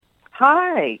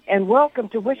Hi, and welcome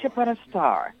to Wish Upon a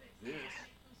Star.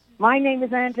 My name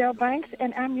is Angel Banks,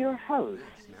 and I'm your host.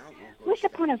 Wish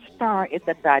Upon a Star is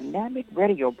a dynamic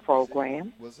radio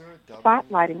program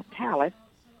spotlighting talent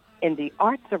in the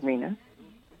arts arena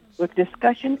with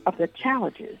discussion of the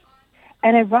challenges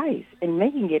and advice in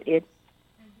making it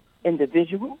in the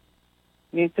visual,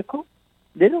 musical,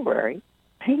 literary,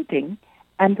 painting,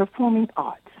 and performing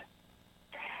arts.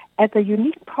 As a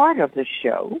unique part of the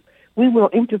show, we will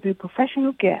interview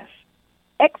professional guests,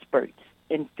 experts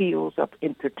in fields of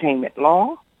entertainment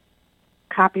law,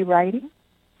 copywriting,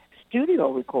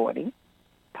 studio recording,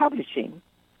 publishing,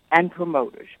 and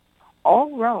promoters,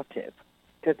 all relative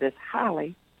to this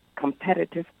highly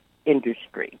competitive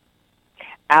industry.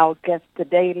 Our guest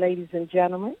today, ladies and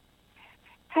gentlemen,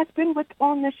 has been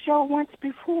on the show once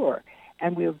before,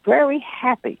 and we're very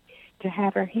happy to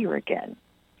have her here again.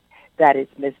 That is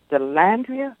Miss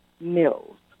Delandria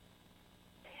Mills.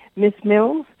 Miss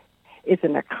Mills is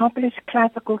an accomplished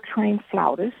classical trained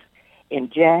flautist in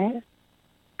jazz,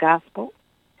 gospel.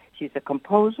 She's a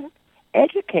composer,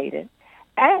 educator,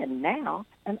 and now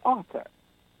an author.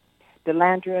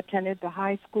 Delandria attended the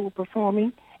High School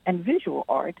Performing and Visual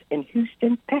Arts in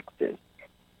Houston, Texas.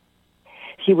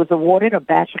 She was awarded a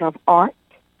Bachelor of Arts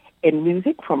in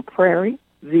Music from Prairie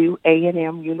View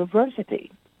A&M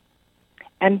University,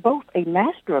 and both a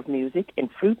Master of Music in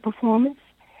Flute Performance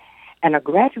and a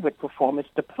Graduate Performance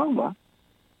Diploma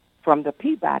from the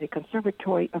Peabody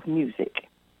Conservatory of Music.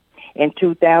 In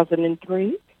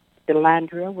 2003,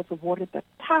 Delandria was awarded the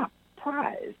top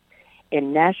prize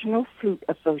in National Flute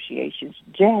Association's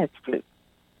Jazz Flute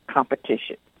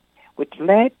competition, which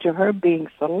led to her being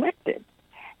selected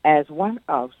as one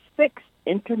of 6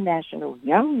 international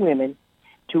young women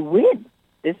to win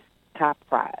this top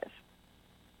prize.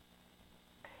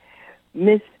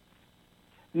 Miss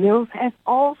Mills has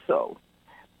also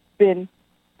been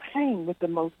playing with the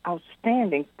most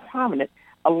outstanding, prominent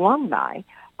alumni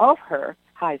of her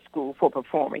high school for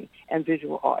performing and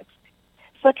visual arts,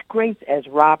 such greats as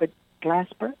Robert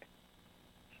Glasper,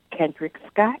 Kendrick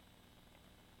Scott,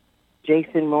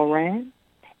 Jason Moran,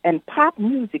 and pop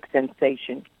music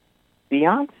sensation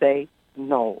Beyonce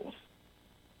Knowles.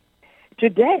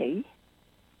 Today,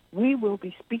 we will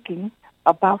be speaking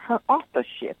about her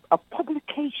authorship of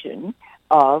publication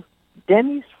of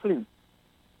Demi's Flute,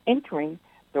 Entering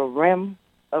the Realm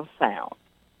of Sound.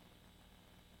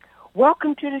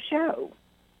 Welcome to the show.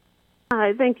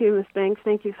 Hi, thank you, Ms. Banks.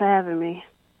 Thank you for having me.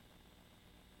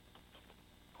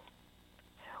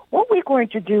 What we're going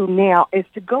to do now is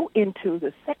to go into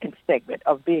the second segment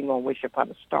of being on Wish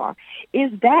Upon a Star,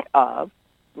 is that of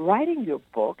writing your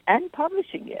book and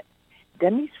publishing it,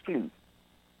 Demi's Flute,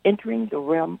 Entering the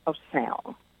Realm of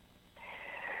Sound.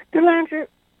 Delandria,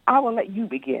 I will let you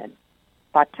begin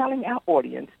by telling our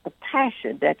audience the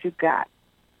passion that you got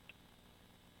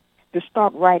to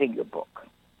start writing your book.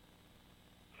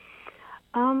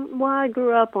 Well, I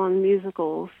grew up on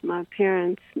musicals. My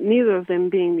parents, neither of them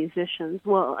being musicians.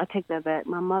 Well, I take that back.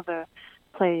 My mother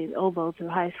played oboe through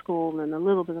high school and a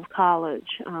little bit of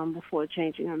college before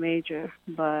changing her major.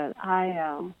 But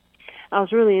I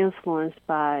was really influenced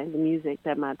by the music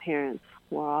that my parents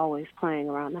were always playing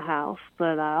around the house.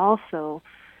 But I also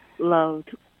loved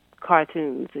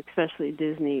cartoons, especially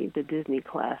the Disney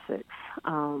classics.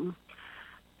 And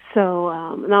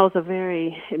I was a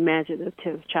very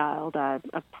imaginative child. I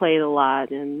played a lot,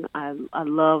 and I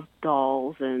loved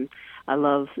dolls, and I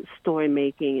loved story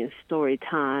making and story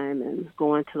time and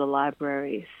going to the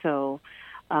library. So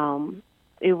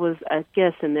it was, I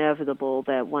guess, inevitable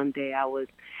that one day I would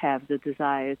have the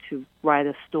desire to write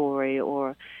a story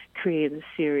or create a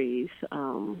series.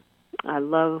 I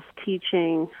love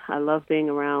teaching. I love being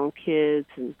around kids,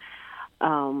 and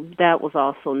that was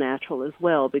also natural as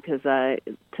well because I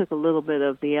took a little bit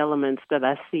of the elements that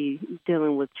I see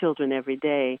dealing with children every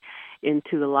day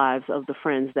into the lives of the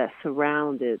friends that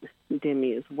surrounded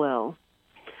Demi as well.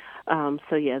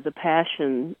 The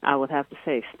passion, I would have to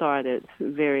say, started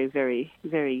very, very,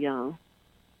 very young.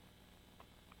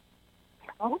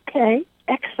 Okay,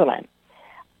 excellent.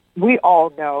 We all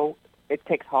know it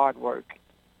takes hard work,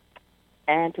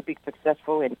 and to be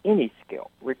successful in any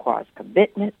skill requires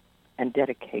commitment and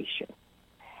dedication.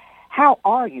 How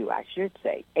are you, I should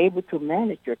say, able to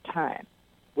manage your time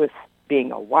with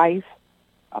being a wife,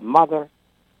 a mother,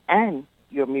 and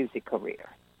your music career?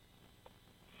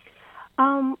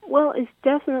 Well, it's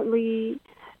definitely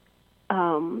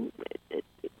time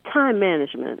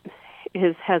management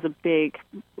has a big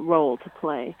role to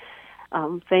play.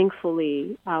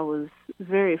 Thankfully, I was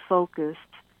very focused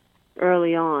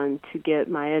early on to get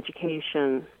my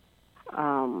education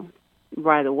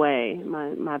right away.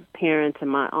 My parents and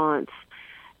my aunts.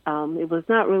 It was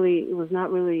not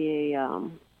really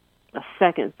a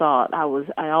second thought.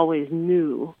 I always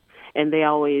knew, and they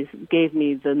always gave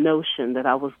me the notion that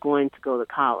I was going to go to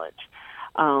college.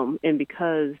 And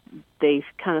because they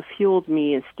kind of fueled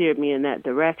me and steered me in that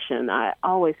direction, I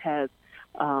always had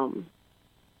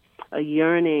a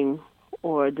yearning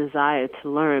or a desire to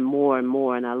learn more and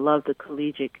more, and I love the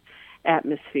collegiate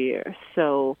atmosphere.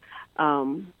 So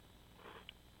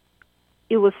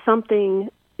it was something,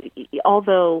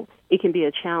 although it can be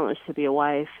a challenge to be a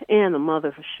wife and a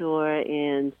mother for sure,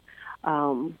 and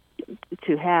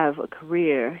to have a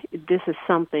career, this is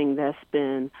something that's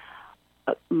been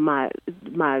my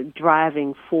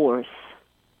driving force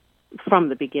from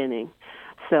the beginning.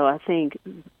 So I think,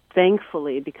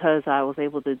 thankfully, because I was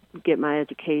able to get my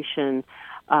education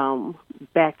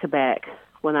back to back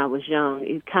when I was young,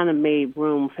 it kind of made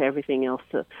room for everything else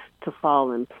to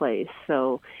fall in place.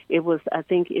 So I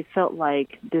think it felt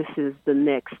like this is the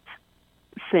next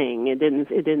thing. It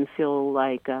didn't feel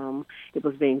like it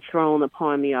was being thrown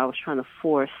upon me. I was trying to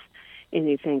force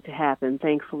anything to happen.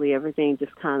 Thankfully, everything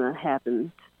just kind of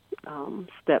happened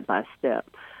step by step.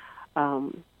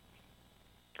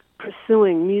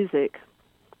 Pursuing music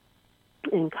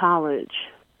in college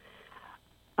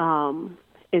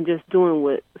and just doing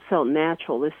what felt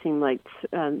natural, it seemed like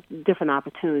different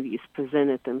opportunities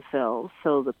presented themselves.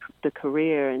 So the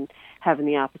career and having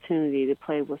the opportunity to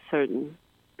play with certain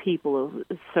people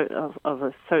of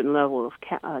a certain level of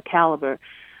caliber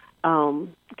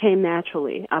came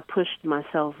naturally. I pushed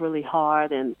myself really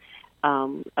hard, and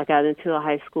I got into a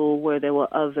high school where there were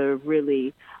other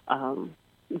really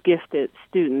gifted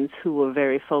students who were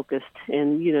very focused,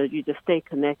 and you just stay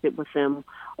connected with them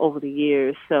over the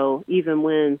years. So even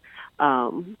when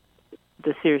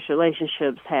the serious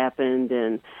relationships happened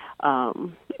and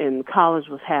college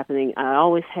was happening, I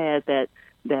always had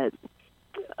that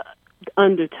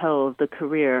undertow of the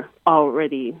career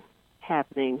already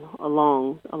happening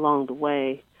along the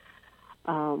way.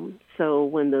 So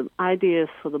when the ideas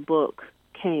for the book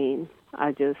came,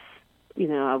 I just,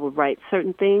 I would write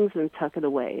certain things and tuck it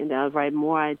away, and then I'd write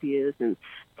more ideas and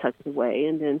tuck it away.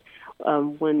 And then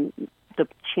when the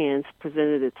chance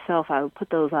presented itself, I would put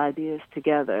those ideas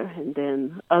together, and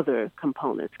then other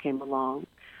components came along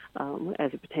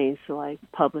as it pertains to like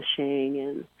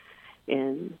publishing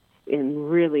and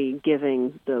really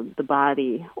giving the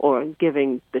body or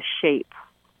giving the shape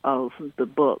of the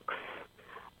books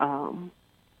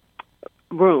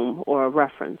room or a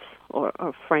reference or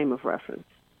a frame of reference.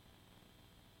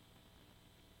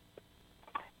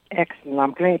 Excellent.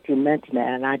 I'm glad you mentioned that,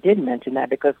 and I did mention that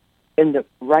because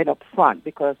right up front,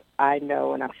 because I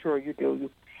know, and I'm sure you do, you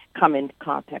come into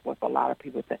contact with a lot of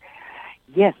people that say,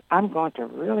 yes, I'm going to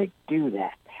really do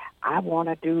that. I want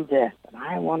to do this, and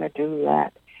I want to do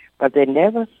that. But they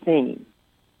never seem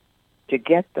to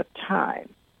get the time,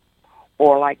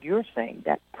 or like you're saying,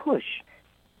 that push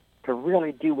to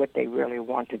really do what they really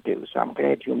want to do. So I'm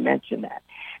glad you mentioned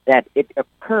that it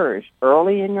occurs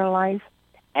early in your life,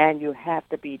 and you have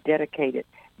to be dedicated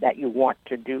that you want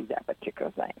to do that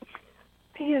particular thing.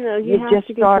 You have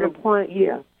to get to the point.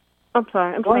 Yeah. I'm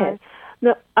sorry. Go ahead.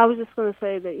 No, I was just going to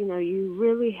say that, you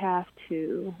really have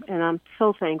to, and I'm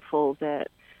so thankful that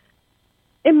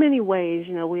in many ways,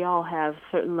 we all have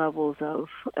certain levels of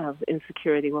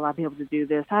insecurity. Will I be able to do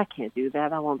this? I can't do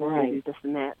that. I won't be able to do this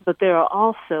and that. But there are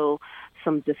also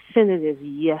some definitive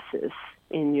yeses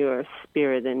in your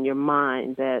spirit and your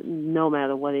mind that no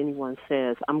matter what anyone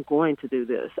says, I'm going to do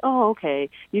this. Oh, okay.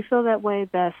 You feel that way?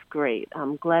 That's great.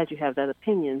 I'm glad you have that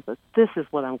opinion, but this is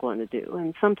what I'm going to do.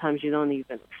 And sometimes you don't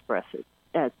even express it.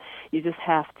 You just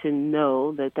have to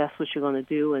know that that's what you're going to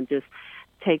do and just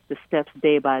take the steps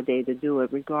day by day to do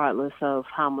it, regardless of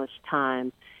how much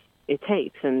time it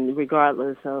takes and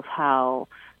regardless of how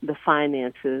the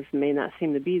finances may not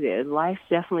seem to be there. Life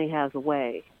definitely has a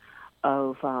way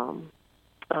of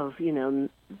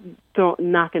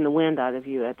knocking the wind out of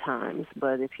you at times.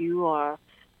 But if you are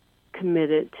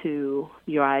committed to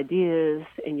your ideas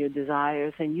and your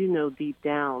desires, and you know deep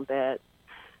down that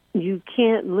you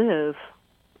can't live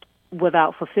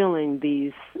without fulfilling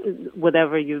these,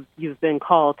 whatever you've been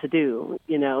called to do,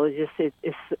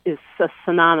 it's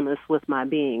synonymous with my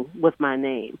being, with my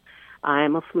name. I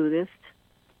am a flutist.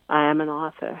 I am an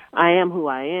author. I am who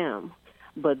I am.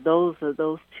 But those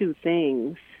two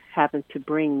things happen to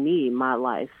bring me my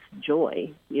life's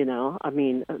joy.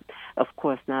 Of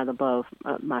course, not above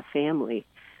my family,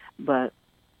 but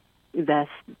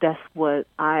that's what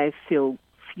I feel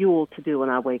fueled to do when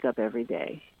I wake up every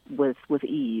day with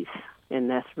ease. And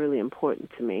that's really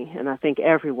important to me. And I think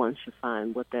everyone should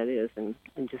find what that is and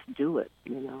just do it,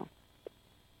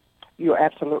 You're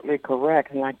absolutely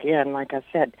correct. And again, like I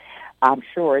said, I'm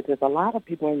sure there's a lot of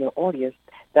people in the audience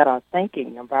that are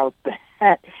thinking about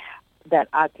that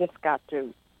I just got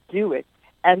to do it.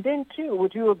 And then, too,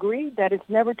 would you agree that it's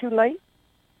never too late?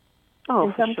 Oh,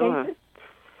 in some sure. cases?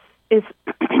 It's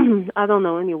I don't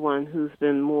know anyone who's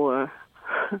been more,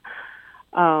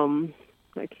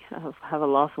 like I have a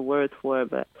loss of words for it,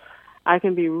 but I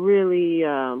can be really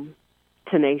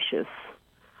tenacious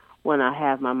when I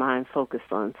have my mind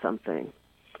focused on something.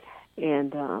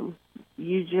 And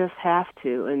you just have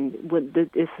to. And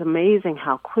it's amazing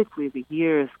how quickly the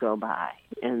years go by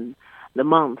and the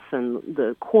months and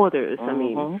the quarters, I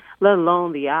mean, let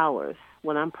alone the hours.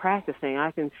 When I'm practicing,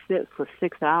 I can sit for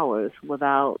 6 hours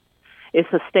without,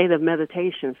 it's a state of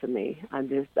meditation for me.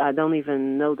 I don't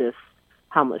even notice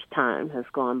how much time has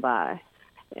gone by.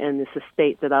 And it's a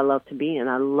state that I love to be in.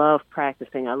 I love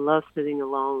practicing. I love sitting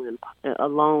alone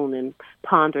and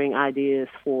pondering ideas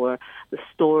for the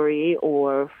story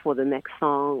or for the next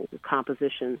song, the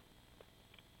composition.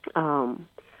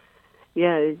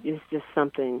 It's just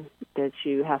something that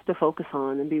you have to focus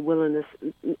on and be willing to.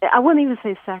 I wouldn't even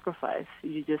say sacrifice.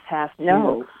 You just have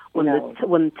to.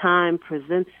 When time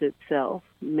presents itself,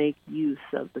 make use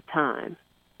of the time.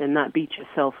 And not beat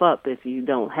yourself up if you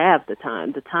don't have the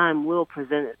time. The time will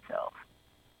present itself.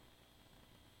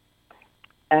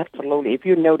 Absolutely. If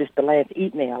you noticed the last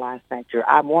email I sent you,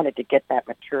 I wanted to get that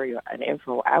material and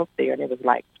info out there, and it was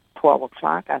like 12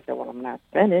 o'clock. I said, well, I'm not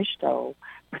finished, so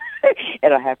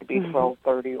it'll have to be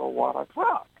 12:30 or 1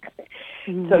 o'clock.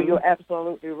 So you're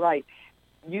absolutely right.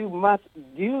 You must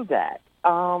do that.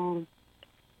 Lots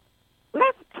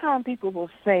of time people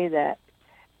will say that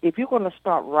if you're going to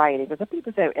start writing, because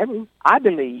people say, I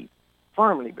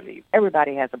firmly believe,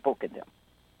 everybody has a book in them.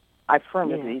 I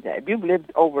firmly believe that. If you've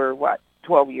lived over,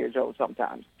 12 years old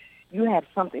sometimes, you have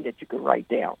something that you can write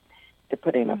down to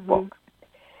put in a book.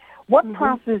 What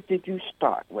process did you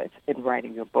start with in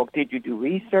writing your book? Did you do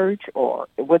research, or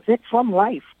was it from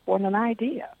life or an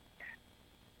idea?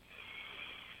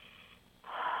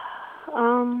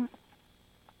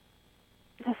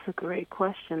 That's a great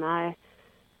question.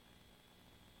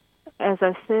 As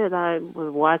I said, I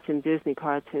was watching Disney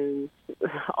cartoons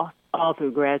all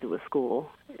through graduate school.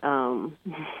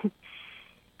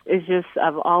 It's just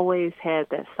I've always had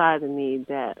that side of me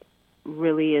that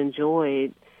really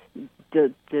enjoyed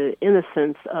the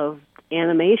innocence of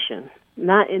animation.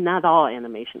 Not all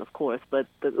animation, of course, but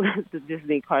the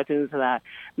Disney cartoons that I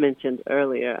mentioned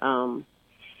earlier.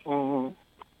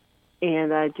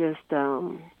 And I just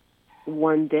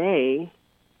one day,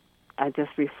 I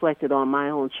just reflected on my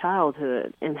own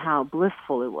childhood and how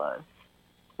blissful it was.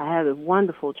 I had a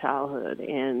wonderful childhood,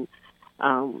 and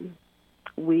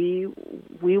we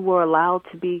were allowed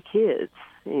to be kids.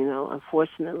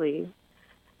 Unfortunately,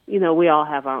 we all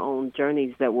have our own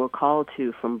journeys that we're called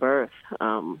to from birth.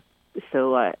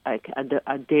 So I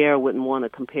wouldn't want to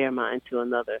compare mine to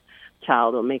another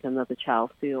child or make another child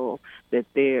feel that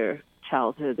their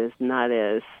childhood is not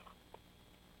as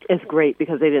great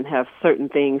because they didn't have certain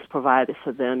things provided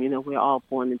for them. We're all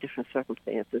born in different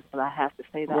circumstances, but I have to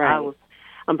say that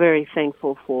I'm very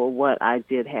thankful for what I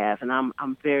did have, and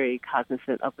I'm very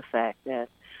cognizant of the fact that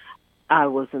I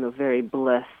was in a very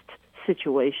blessed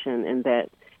situation and that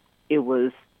it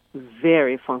was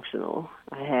very functional.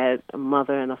 I had a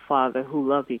mother and a father who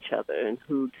loved each other and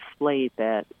who displayed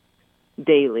that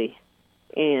daily,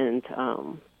 and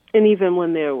even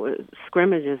when there were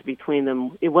scrimmages between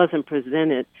them, it wasn't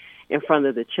presented in front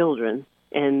of the children,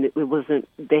 and it wasn't.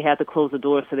 They had to close the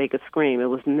door so they could scream. It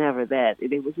was never that.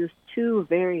 It was just two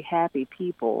very happy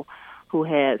people who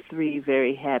had three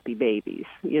very happy babies,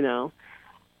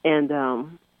 And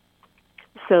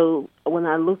so when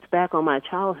I looked back on my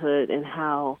childhood and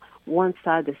how once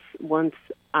I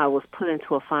was put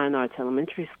into a fine arts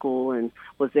elementary school and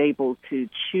was able to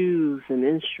choose an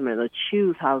instrument or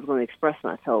choose how I was going to express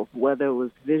myself, whether it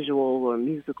was visual or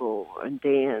musical or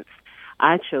dance,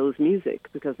 I chose music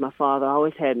because my father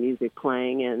always had music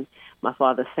playing, and my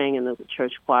father sang in the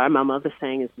church choir. My mother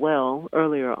sang as well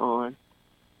earlier on.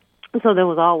 And so there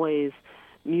was always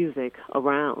music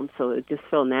around, so it just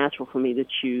felt natural for me to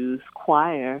choose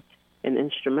choir and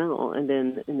instrumental. And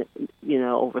then,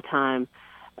 over time,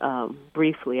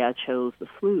 briefly, I chose the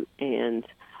flute, and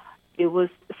it was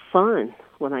fun.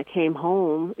 When I came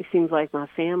home, it seems like my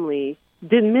family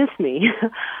didn't miss me.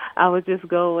 I would just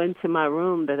go into my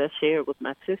room that I shared with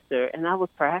my sister, and I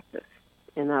would practice.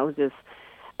 And I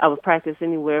would practice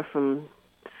anywhere from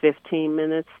 15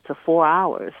 minutes to 4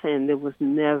 hours. And it was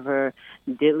never,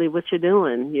 diddly, what you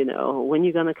doing? When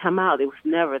you going to come out? It was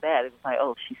never that. It was like,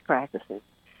 oh, she's practicing.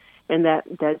 And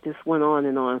that just went on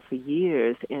and on for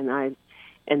years. And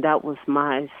that was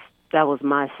my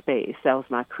space. That was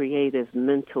my creative,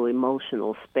 mental,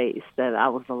 emotional space that I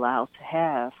was allowed to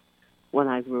have when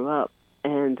I grew up.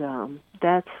 And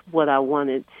that's what I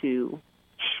wanted to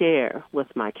share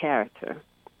with my character.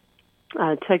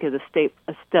 I took it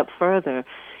a step further,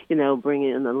 bringing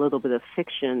in a little bit of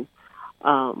fiction.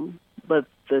 But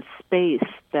the space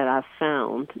that I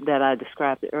found, that I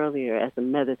described earlier as a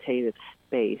meditative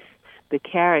space, the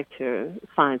character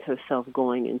finds herself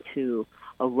going into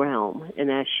a realm, and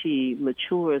as she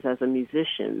matures as a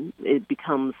musician, it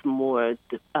becomes more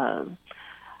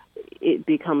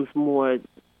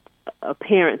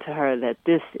apparent to her that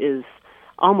this is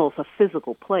almost a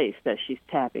physical place that she's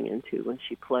tapping into when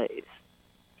she plays.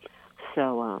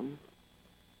 So,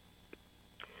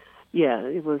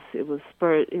 it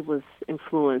was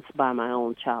influenced by my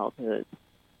own childhood,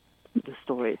 the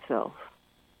story itself.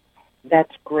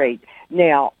 That's great.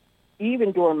 Now,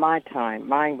 even during my time,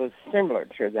 mine was similar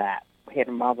to that. We had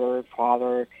a mother,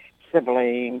 father,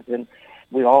 siblings, and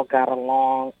we all got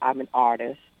along. I'm an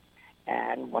artist,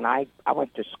 and when I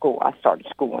went to school, I started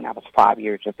school when I was 5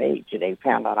 years of age, and they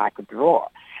found out I could draw.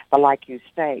 But like you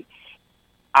say,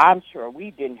 I'm sure we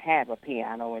didn't have a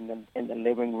piano in the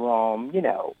living room,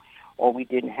 or we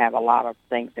didn't have a lot of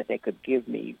things that they could give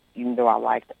me, even though I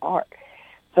liked art.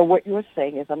 So what you're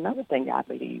saying is another thing I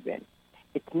believe in.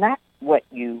 It's not what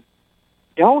you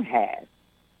don't have.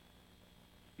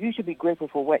 You should be grateful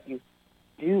for what you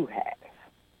do have.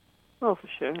 Oh, for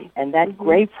sure. And that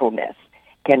gratefulness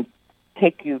can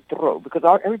take you through, because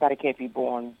everybody can't be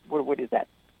born, what is that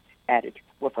adage,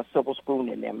 with a silver spoon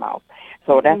in their mouth.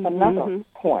 So that's another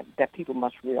point that people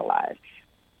must realize.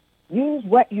 Use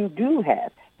what you do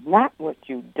have, not what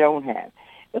you don't have.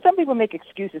 But some people make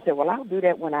excuses and say, well, I'll do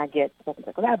that when I get something.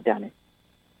 Because I've done it.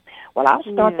 Well, I'll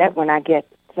start that when I get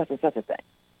such and such a thing.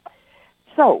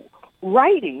 So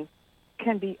writing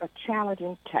can be a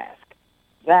challenging task.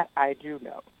 That I do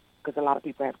know, because a lot of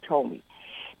people have told me.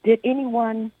 Did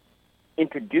anyone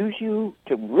introduce you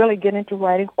to really get into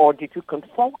writing, or did you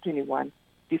consult anyone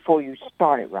before you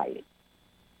started writing?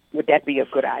 Would that be a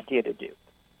good idea to do?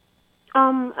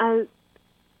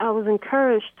 I was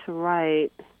encouraged to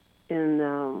write in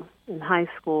high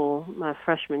school. My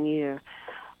freshman year,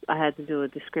 I had to do a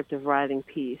descriptive writing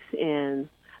piece, and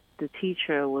the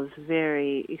teacher was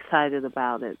very excited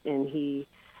about it, and he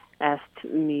had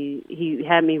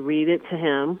me read it to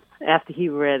him after he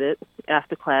read it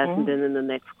after class, and then in the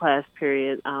next class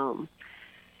period,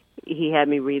 he had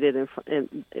me read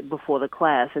it before the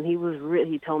class, and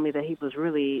he told me that he was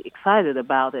really excited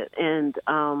about it, and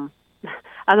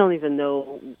I don't even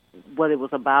know what it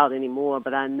was about anymore,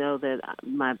 but I know that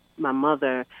my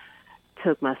mother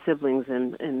took my siblings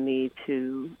and me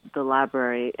to the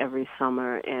library every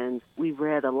summer, and we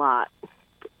read a lot.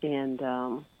 And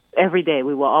every day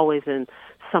we were always in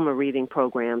summer reading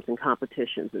programs and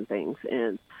competitions and things.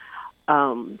 And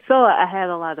so I had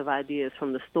a lot of ideas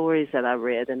from the stories that I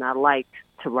read, and I liked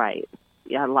to write.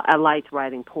 Yeah, I liked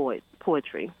writing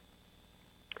poetry.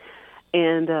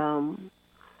 And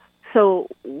so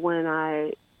when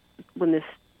the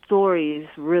stories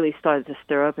really started to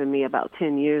stir up in me about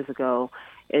 10 years ago,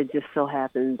 it just so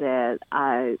happened that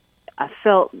I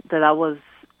felt that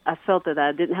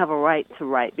I didn't have a right to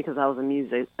write because I was a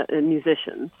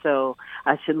musician, so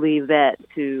I should leave that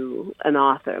to an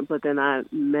author. But then I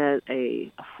met a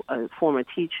former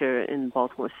teacher in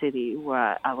Baltimore City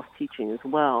where I was teaching as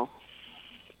well.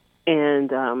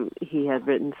 And he had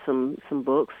written some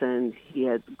books, and he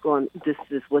had gone. This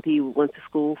is what he went to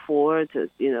school for, to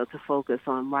focus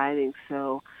on writing.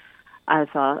 So I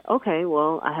thought, okay,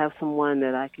 well, I have someone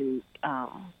that I can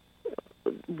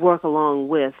work along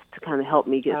with to kind of help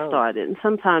me get started. And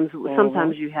sometimes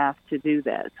you have to do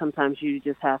that. Sometimes you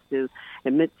just have to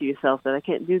admit to yourself that I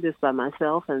can't do this by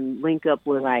myself, and link up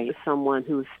with someone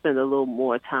who's spent a little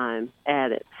more time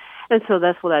at it. And so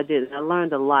that's what I did. I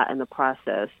learned a lot in the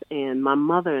process. And my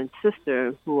mother and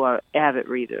sister, who are avid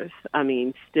readers,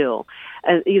 still.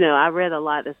 And, I read a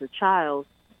lot as a child,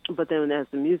 but then as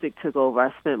the music took over,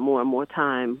 I spent more and more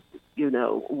time,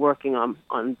 working on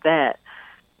that,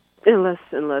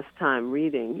 and less time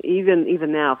reading.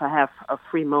 Even now, if I have a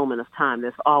free moment of time,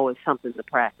 there's always something to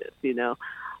practice,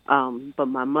 But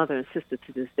my mother and sister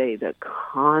to this day, they're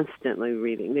constantly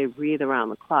reading. They read around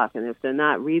the clock, and if they're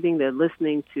not reading, they're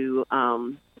listening to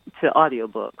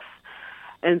audiobooks.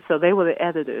 And so they were the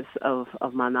editors of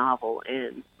my novel.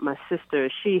 And my sister,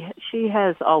 she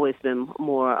has always been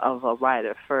more of a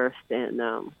writer first, and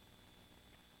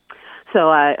so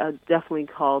I definitely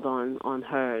called on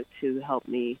her to help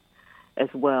me as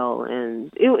well.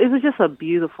 And it was just a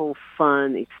beautiful,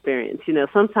 fun experience. You know,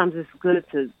 sometimes it's good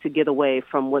to get away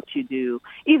from what you do,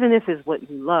 even if it's what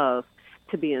you love,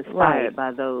 to be inspired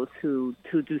by those who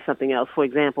do something else. For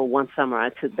example, one summer I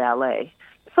took ballet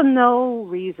for no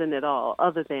reason at all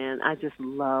other than I just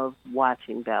loved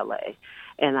watching ballet.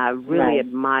 And I really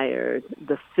admired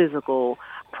the physical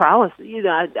prowess. You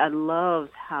know, I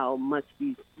loved how much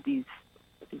these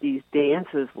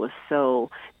dancers were so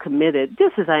committed,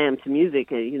 just as I am to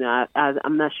music. You know,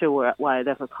 I'm not sure why it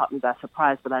ever caught me by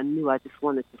surprise, but I knew I just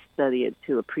wanted to study it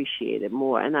to appreciate it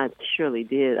more, and I surely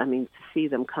did. I mean, to see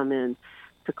them come in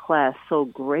to class so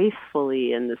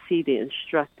gracefully and to see the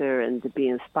instructor and to be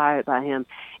inspired by him,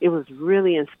 it was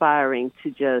really inspiring to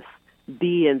just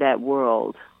be in that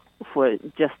world for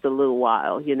just a little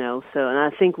while, you know. So, and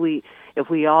I think if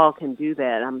we all can do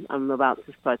that, I'm about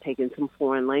to start taking some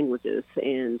foreign languages,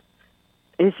 and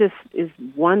it's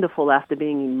wonderful after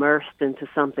being immersed into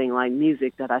something like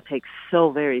music that I take so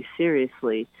very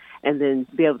seriously, and then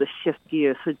be able to shift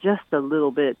gears for just a little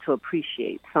bit to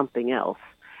appreciate something else.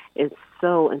 It's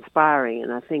so inspiring,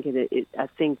 and I think it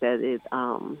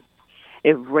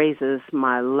raises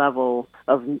my level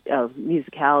of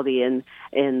musicality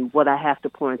and what I have to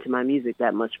pour into my music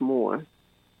that much more.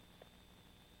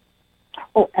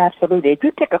 Oh, absolutely. If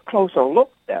you take a closer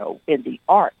look, though, in the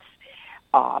arts,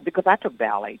 because I took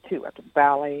ballet, too. I took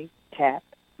ballet, tap,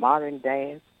 modern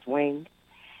dance, swing,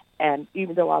 and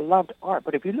even though I loved art,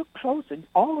 but if you look closer,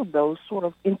 all of those sort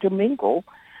of intermingle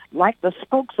like the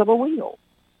spokes of a wheel.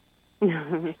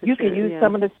 You can use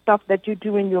some of the stuff that you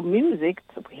do in your music,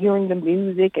 so hearing the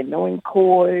music and knowing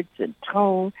chords and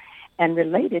tone, and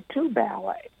relate it to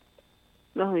ballet.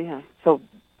 Oh, yeah. So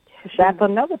that's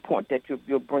another point that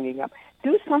you're bringing up.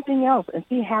 Do something else and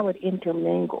see how it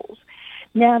intermingles.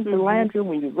 Now, Delandria,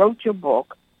 when you wrote your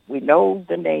book, we know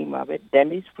the name of it,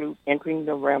 Demi's Flute, Entering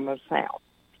the Realm of Sound.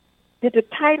 Did the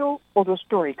title or the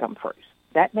story come first?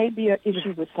 That may be an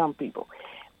issue with some people.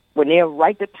 When they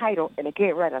write the title and they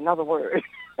can't write another word.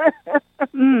 Or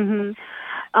they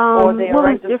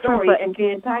write the story and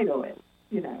can't title it,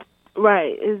 you know.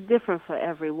 Right. It's different for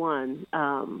everyone.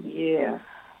 Yeah.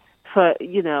 For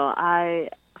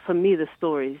me, the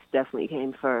stories definitely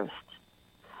came first.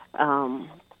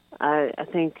 I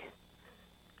think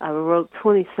I wrote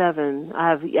 27.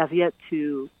 I've yet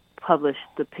to publish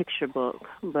the picture book,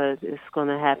 but it's going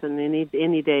to happen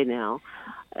any day now.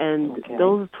 And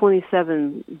those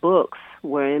 27 books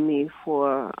were in me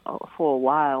for a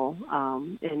while,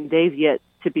 and they've yet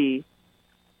to be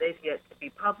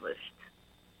published.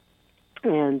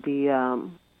 And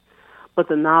but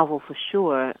the novel for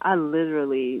sure, I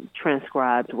literally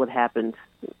transcribed what happened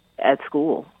at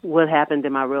school, what happened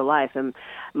in my real life, and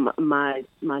my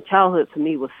childhood for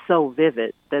me was so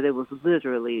vivid that it was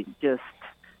literally just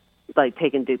like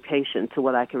taking dictation to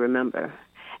what I can remember.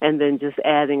 And then just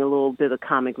adding a little bit of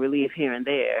comic relief here and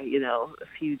there, you know, a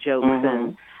few jokes.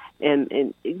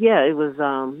 And yeah, it was,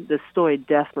 the story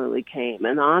definitely came.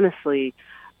 And honestly,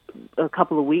 a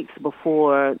couple of weeks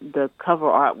before the cover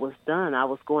art was done, I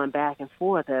was going back and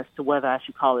forth as to whether I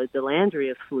should call it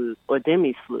Delandria's flute or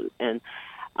Demi's flute. And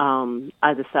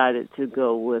I decided to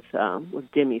go with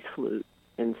Demi's flute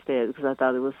instead because I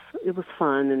thought it was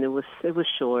fun and it was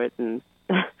short, and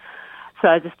so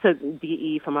I just took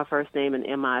D-E for my first name and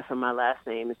M-I for my last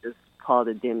name and just called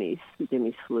it Demi's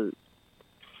flute.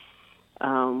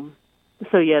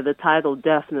 So yeah, the title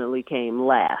definitely came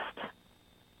last.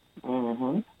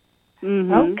 Okay.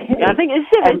 I think it's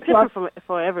different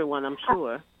for everyone, I'm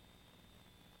sure.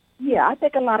 Yeah, I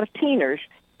think a lot of teenagers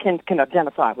can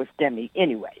identify with Demi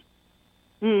anyway.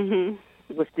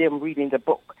 With them reading the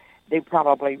book. They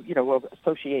probably, will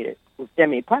associate it with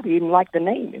Demi, probably even like the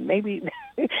name and maybe,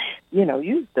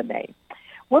 use the name.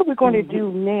 What we're going to do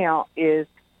now is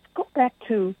go back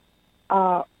to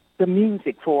the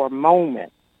music for a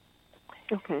moment.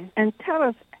 Okay. And tell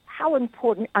us how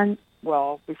important,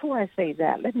 well, before I say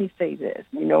that, let me say this.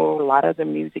 A lot of the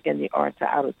music and the arts are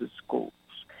out of the schools.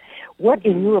 What,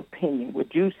 in your opinion,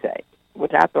 would you say,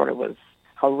 which I thought it was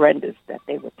horrendous that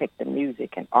they would take the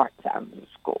music and arts out of the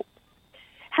schools?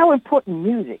 How important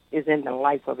music is in the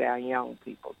life of our young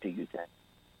people, do you think?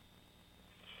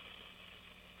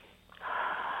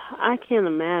 I can't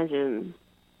imagine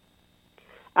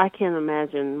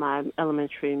my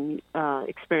elementary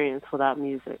experience without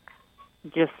music,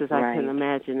 just as I can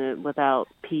imagine it without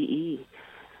PE.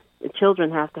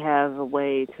 children have to have a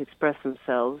way to express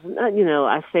themselves.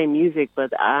 I say music,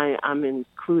 but I'm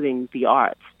including the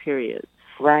arts, period.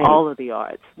 Right. All of the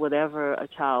arts, whatever a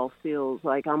child feels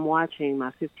like. I'm watching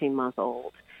my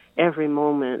 15-month-old every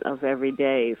moment of every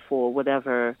day for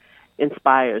whatever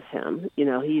inspires him.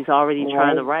 He's already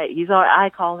trying to write.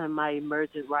 I call him my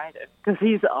emergent writer because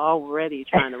he's already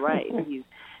trying to write.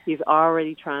 He's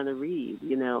already trying to read.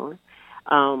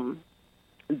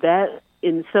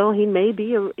 And so he may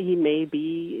be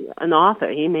an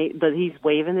author. But he's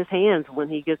waving his hands when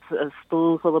he gets a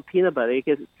spoonful of peanut butter. He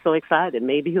gets so excited.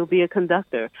 Maybe he'll be a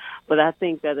conductor. But I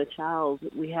think that a child,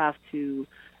 we have to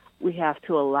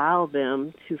allow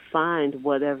them to find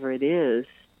whatever it is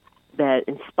that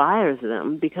inspires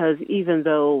them. Because even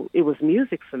though it was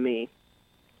music for me,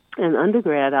 in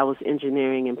undergrad I was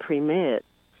engineering and pre-med,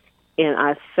 and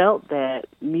I felt that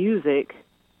music.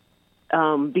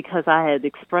 Because I had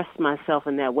expressed myself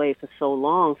in that way for so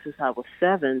long, since I was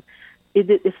 7,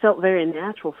 it felt very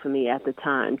natural for me at the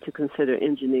time to consider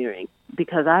engineering,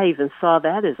 because I even saw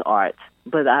that as art,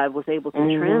 but I was able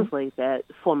to translate that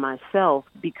for myself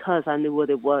because I knew what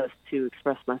it was to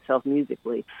express myself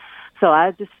musically. So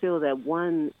I just feel that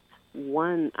one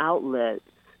outlet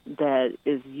that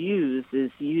is used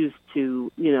to,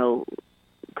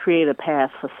 create a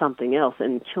path for something else,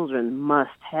 and children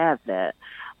must have that.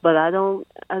 But I don't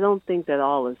think that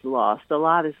all is lost. A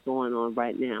lot is going on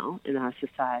right now in our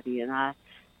society, and I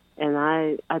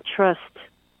trust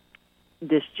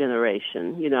this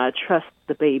generation. I trust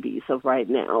the babies of right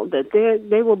now, that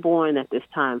they were born at this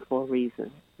time for a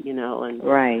reason. And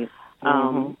right.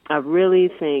 I really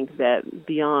think that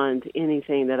beyond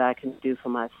anything that I can do for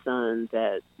my son,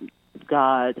 that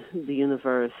God, the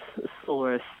universe,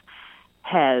 source,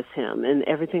 has him, and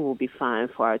everything will be fine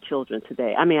for our children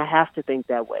today. I mean, I have to think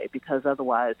that way, because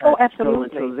otherwise I go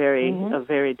into a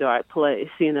very dark place,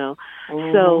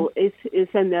 So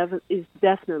it's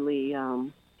definitely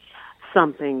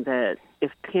something that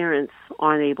if parents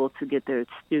aren't able to get their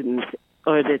students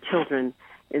or their children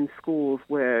in schools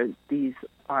where these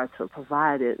arts are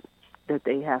provided, that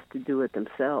they have to do it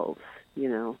themselves,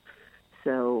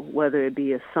 So whether it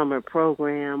be a summer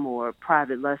program or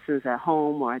private lessons at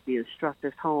home or at the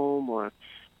instructor's home, or,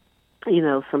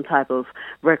 some type of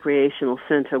recreational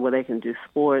center where they can do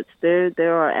sports, there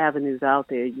are avenues out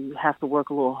there. You have to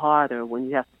work a little harder when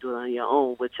you have to do it on your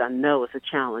own, which I know is a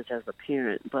challenge as a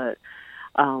parent, but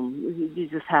you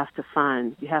just have to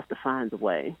find the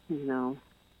way,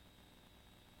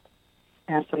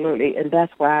 Absolutely, and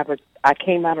that's why I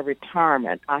came out of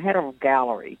retirement. I had a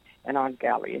gallery, an art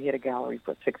gallery. I had a gallery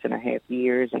for 6.5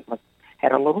 years, and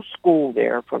had a little school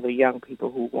there for the young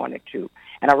people who wanted to.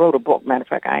 And I wrote a book. Matter of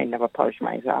fact, I ain't never published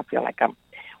mine, so I feel like I'm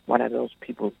one of those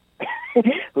people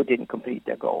who didn't complete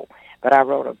their goal. But I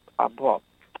wrote a book,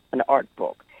 an art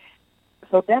book.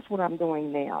 So that's what I'm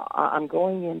doing now. I'm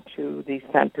going into these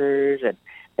centers and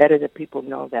letting the people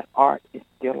know that art is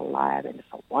still alive, and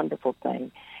it's a wonderful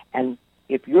thing. And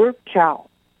if your child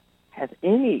has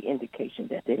any indication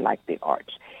that they like the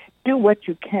arts, do what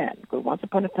you can. Because once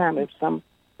upon a time, if some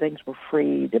things were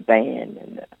free, the band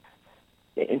and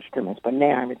the instruments, but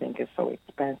now everything is so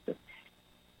expensive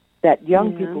that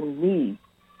young people need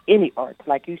any arts,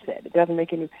 like you said. It doesn't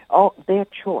make their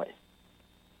choice.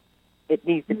 It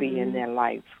needs to be in their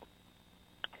life.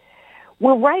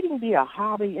 Will writing be a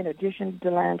hobby in addition,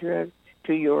 Delandria,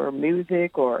 to your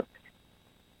music, or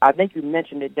I think you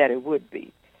mentioned it that it would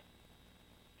be?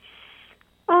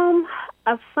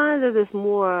 I find that it's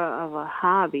more of a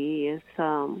hobby. It's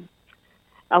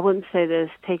I wouldn't say that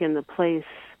it's taken the place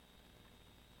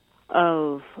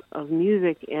of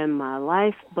music in my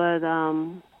life, but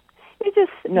it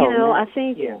just I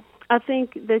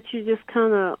think that you just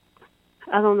kind of,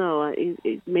 I don't know,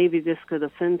 maybe this could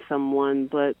offend someone,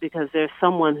 but because there's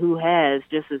someone who has,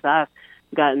 just as I've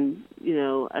gotten,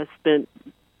 I spent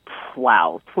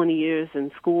 20 years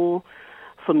in school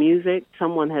for music.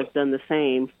 Someone has done the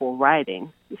same for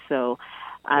writing. So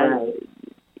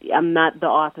I'm not the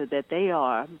author that they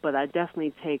are, but I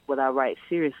definitely take what I write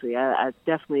seriously. I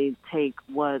definitely take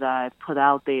what I put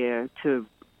out there to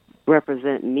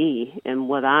represent me and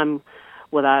what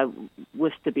I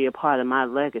wish to be a part of my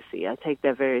legacy. I take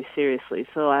that very seriously.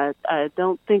 So I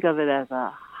don't think of it as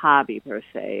a hobby per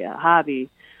se. A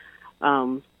hobby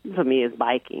for me is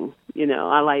biking.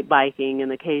 I like biking,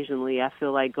 and occasionally I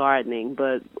feel like gardening,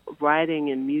 but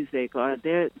writing and music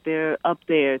they're up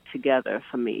there together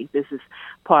for me. This is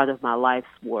part of my life's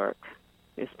work.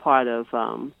 It's part of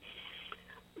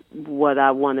what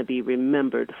I want to be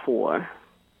remembered for.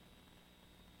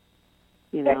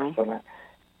 Excellent.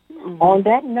 Mm-hmm. On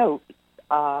that note,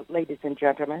 ladies and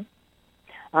gentlemen,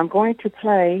 I'm going to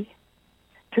play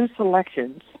two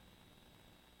selections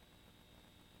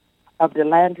of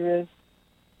Delandria's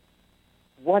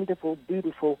wonderful,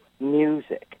 beautiful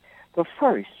music. The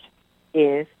first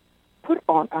is Put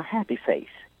on a Happy Face.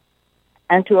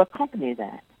 And to accompany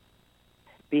that,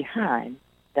 Behind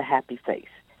the Happy Face.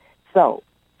 So,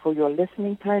 for your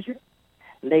listening pleasure,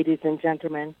 ladies and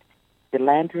gentlemen,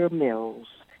 Delandria Mills,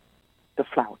 the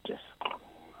flautist.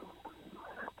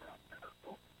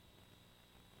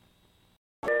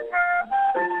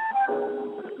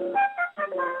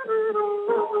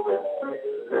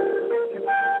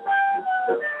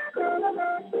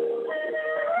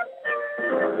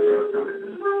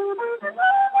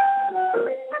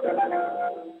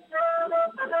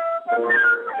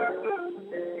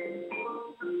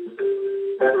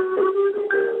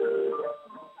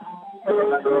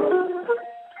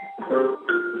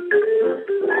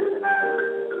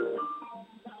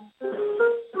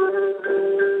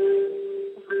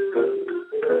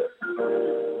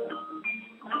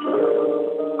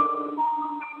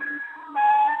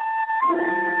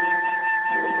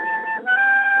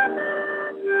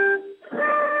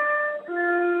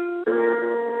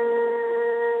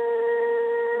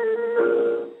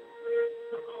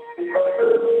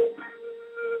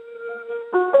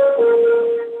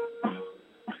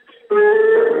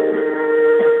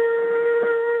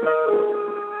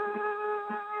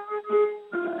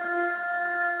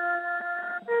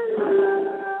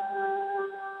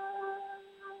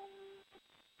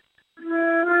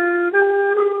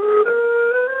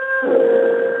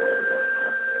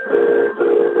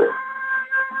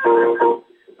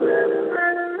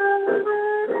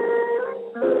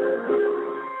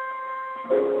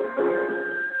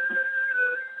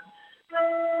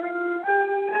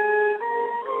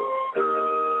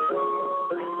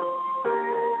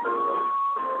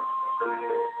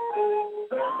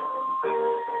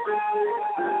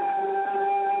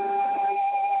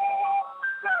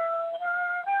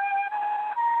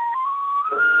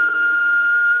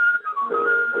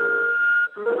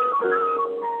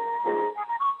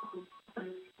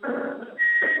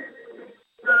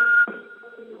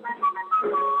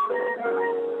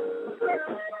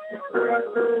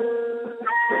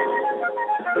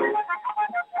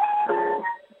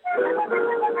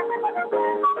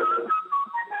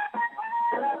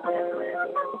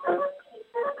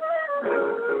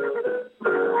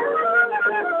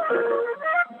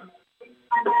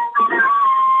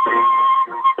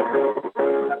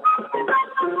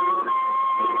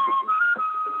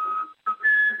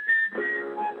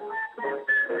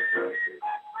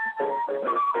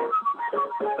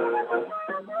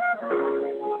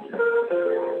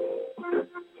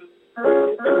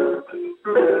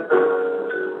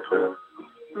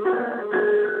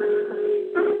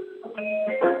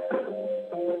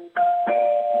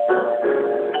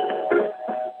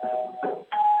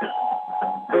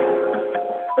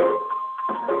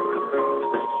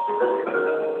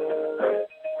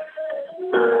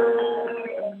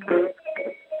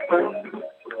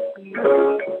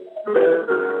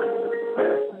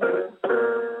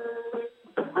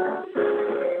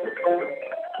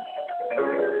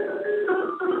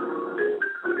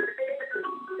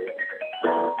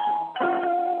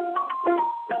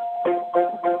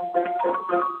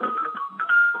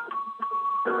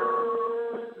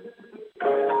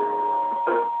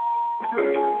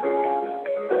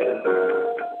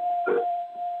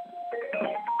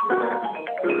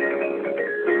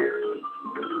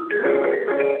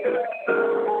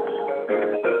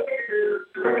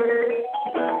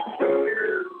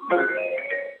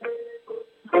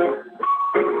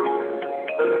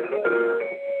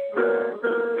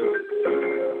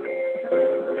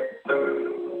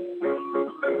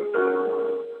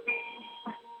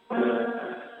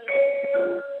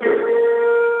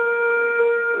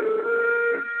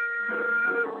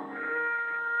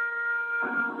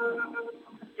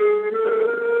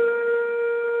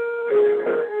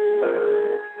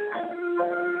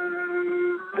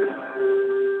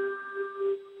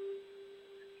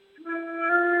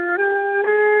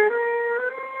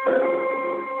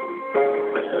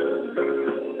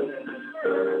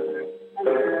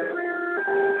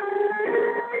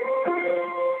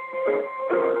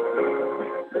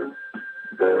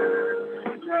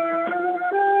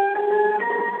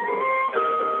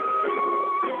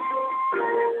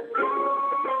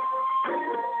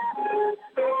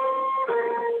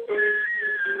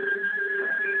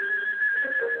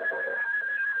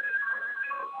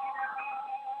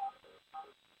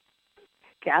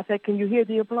 Kathy, can you hear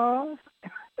the applause?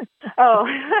 Oh,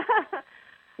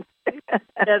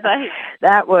 yes,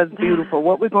 That was beautiful.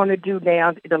 What we're going to do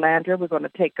now, Delandria, we're going to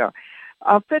take a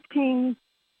a 15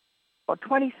 or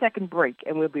 20-second break,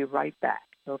 and we'll be right back,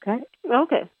 okay?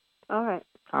 Okay. All right.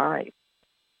 All right.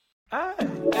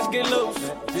 Let's get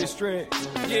loose. District.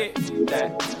 Yeah.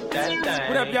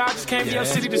 What up, y'all? Just came to your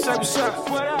city to say what's up.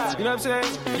 What up? You know what I'm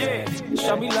saying? Yeah.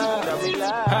 Show me love. Show me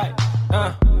love. Hey.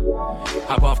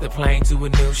 Hop off the plane to a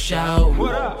new show.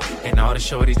 What up? And all the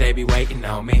shorties, they be waiting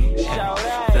on me.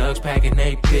 Thugs packing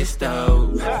they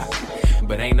pistols.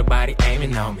 But ain't nobody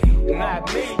aiming on me.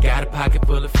 Not me. Got a pocket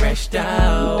full of fresh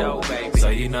dough. So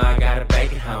you know I gotta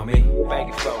bake it, homie. Bake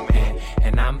it for me.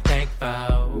 And I'm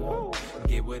thankful.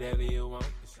 Get whatever you want.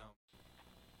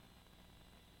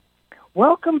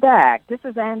 Welcome back. This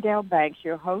is Andell Banks,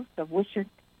 your host of Wishing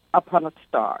Upon a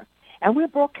Star. And we're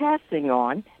broadcasting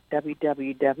on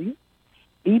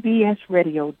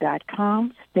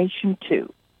www.bbsradio.com, Station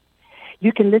 2.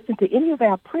 You can listen to any of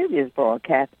our previous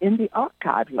broadcasts in the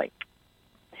archive link.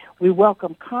 We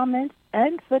welcome comments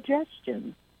and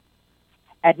suggestions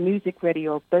at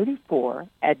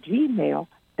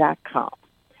musicradio34@gmail.com.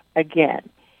 Again,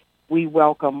 we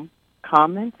welcome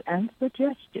comments and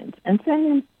suggestions, and send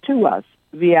them to us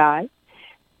via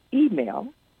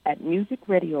email at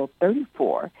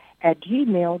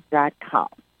musicradio34@gmail.com.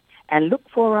 And look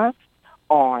for us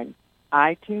on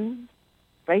iTunes,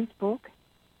 Facebook,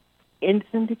 in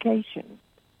syndication.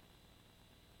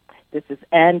 This is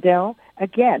Andell.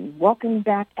 Again, welcoming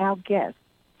back our guest,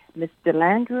 Miss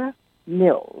Delandria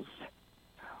Mills,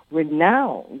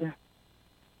 renowned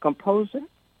composer,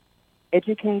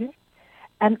 educator,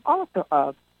 and author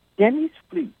of Demi's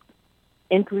Flute,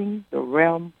 Entering the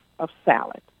Realm of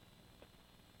Sound.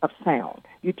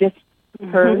 You just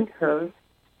heard her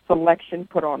selection,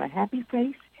 Put on a Happy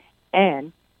Face,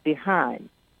 and Behind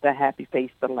the Happy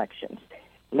Face selections.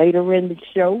 Later in the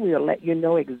show, we'll let you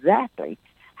know exactly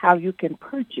how you can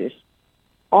purchase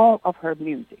all of her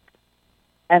music.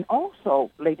 And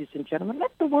also, ladies and gentlemen,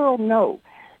 let the world know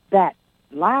that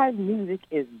live music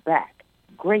is back.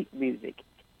 Great music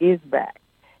is back.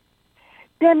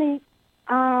 Demi,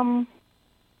 when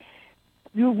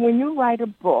you write a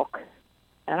book,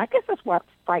 and I guess that's what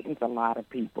frightens a lot of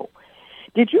people,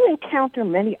 did you encounter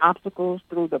many obstacles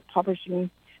through the publishing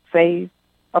phase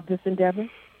of this endeavor?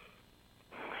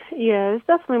 Yeah, it's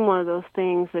definitely one of those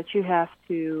things that you have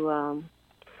to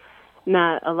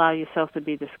not allow yourself to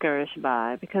be discouraged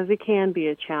by, because it can be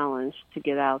a challenge to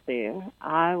get out there.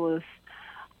 I was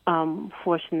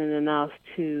fortunate enough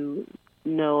to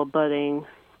know a budding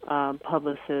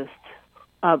publisher,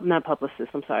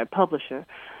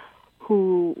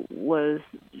 who was,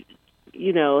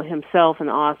 himself an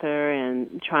author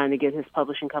and trying to get his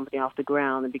publishing company off the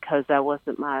ground. And because that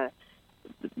wasn't my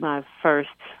first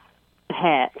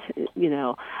hat,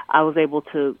 I was able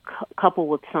to couple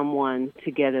with someone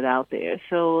to get it out there.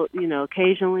 So,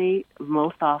 occasionally,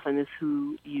 most often is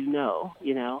who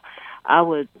I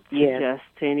would suggest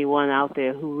to anyone out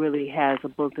there who really has a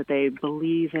book that they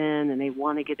believe in and they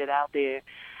want to get it out there,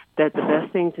 that the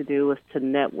best thing to do is to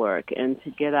network and to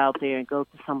get out there and go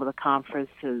to some of the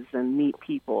conferences and meet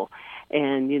people.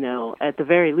 And, at the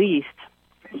very least,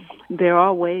 there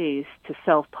are ways to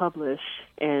self-publish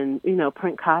and,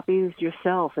 print copies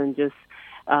yourself and just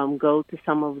go to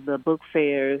some of the book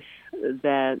fairs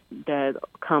that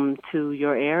come to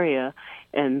your area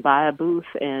and buy a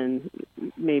booth and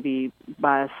maybe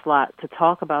buy a slot to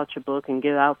talk about your book and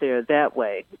get out there that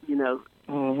way.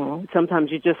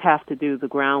 Sometimes you just have to do the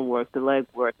groundwork, the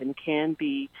legwork, and can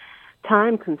be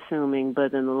time-consuming,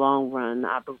 but in the long run,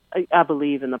 I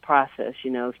believe in the process.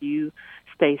 If you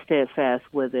stay steadfast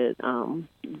with it,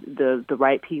 the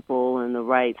right people and the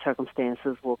right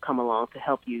circumstances will come along to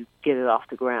help you get it off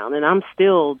the ground. And I'm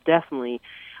still definitely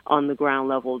on the ground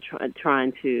level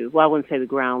trying to, well, I wouldn't say the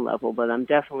ground level, but I'm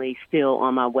definitely still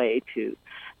on my way to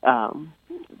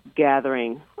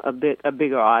gathering a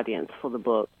bigger audience for the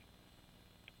book.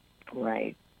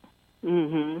 Right.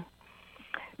 Mm-hmm.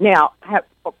 Now,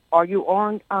 are you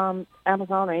on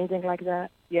Amazon or anything like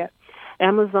that yet?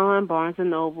 Amazon, Barnes and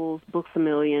Nobles, Books A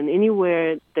Million,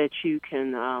 anywhere that you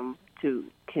can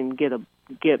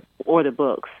order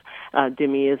books.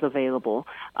 Demi is available.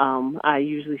 I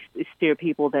usually steer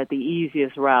people that the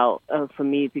easiest route for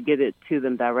me to get it to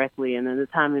them directly and in a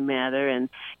timely manner, and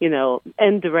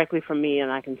directly from me, and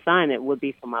I can sign it, would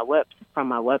be from my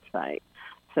website.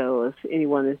 So if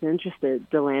anyone is interested,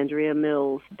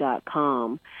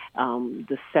 DelandriaMills.com.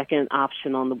 The second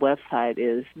option on the website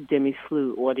is Demi's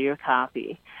Flute. Order your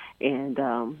copy, and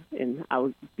I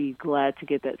would be glad to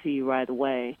get that to you right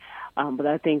away. But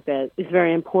I think that it's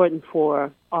very important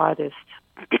for artists,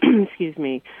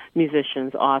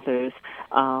 musicians, authors,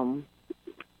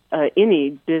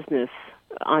 any business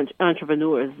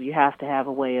entrepreneurs, you have to have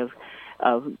a way of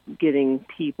getting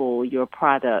people your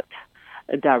product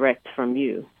direct from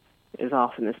you as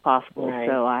often as possible. Right.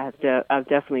 So I've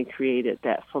definitely created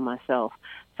that for myself.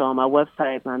 So on my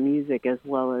website, my music as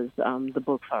well as the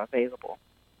books are available.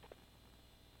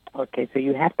 Okay, so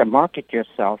you have to market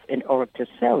yourself in order to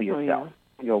sell yourself,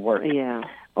 your work. Yeah.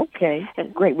 Okay,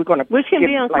 great. We're going to which can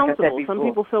be uncomfortable. uncomfortable. Like I said before. Some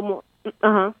people feel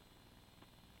more.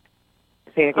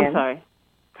 Say it again. I'm sorry.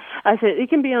 I said it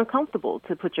can be uncomfortable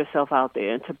to put yourself out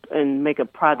there and make a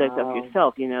product of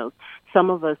yourself. You know, some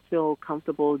of us feel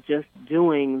comfortable just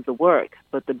doing the work,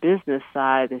 but the business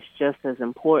side is just as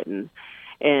important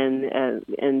and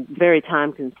very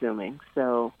time consuming.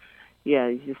 So, yeah,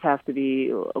 you just have to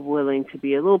be willing to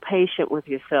be a little patient with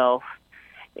yourself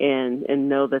and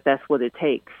know that that's what it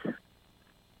takes.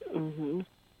 Mm-hmm.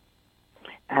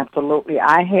 Absolutely.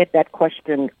 I had that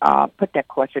question, put that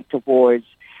question towards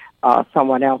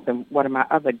someone else and one of my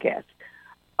other guests.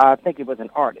 I think it was an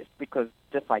artist because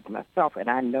just like myself, and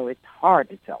I know it's hard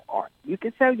to sell art. You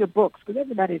can sell your books because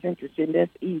everybody's interested in this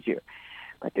easier,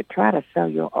 but to try to sell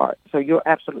your art. So you're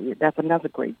absolutely, that's another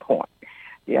great point.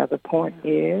 The other point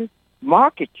is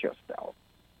market yourself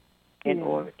in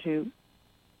order to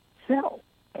sell,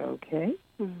 okay?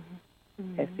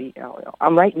 Mm-hmm. S-E-L-L.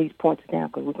 I'm writing these points down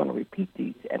because we're going to repeat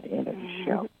these at the end of the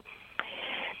show.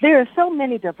 There are so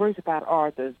many diversified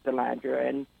authors, Delandria,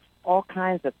 and all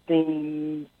kinds of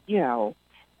things, you know,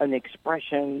 and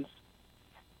expressions.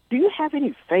 Do you have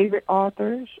any favorite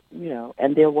authors, you know,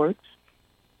 and their works?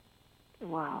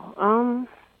 Wow.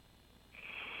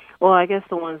 Well, I guess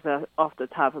the ones that off the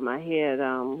top of my head,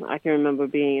 I can remember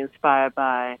being inspired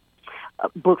by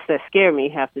books that scare me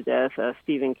half to death,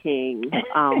 Stephen King.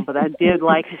 But I did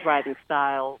like his writing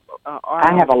style.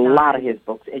 I have a lot of his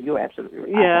books, and you're absolutely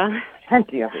right. Yeah.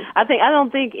 Plenty of it. I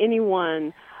don't think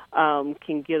anyone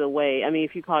can get away. I mean,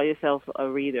 if you call yourself a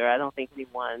reader, I don't think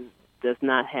anyone does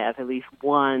not have at least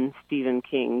one Stephen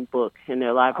King book in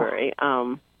their library.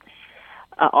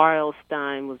 R.L.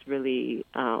 Stein was really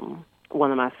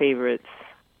one of my favorites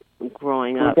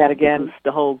growing up. Say that again?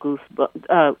 The whole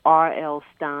R.L.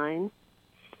 Stein.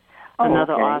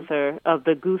 Another author of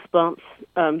the Goosebumps.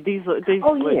 These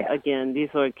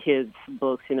are kids'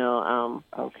 books, you know.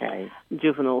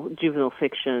 Juvenile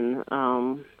fiction.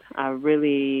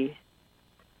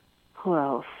 Who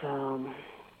else?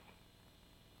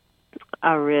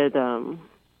 I read a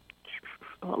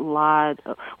lot.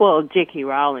 J.K.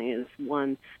 Rowling is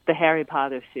one. The Harry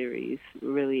Potter series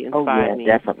really inspired me.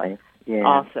 Definitely. Yeah.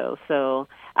 Also, so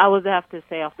I would have to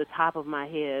say off the top of my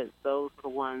head, those are the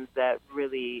ones that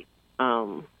really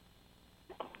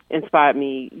inspired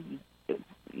me,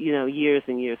 you know, years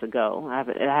and years ago. I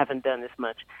haven't done as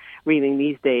much reading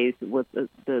these days with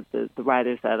the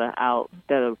writers that are out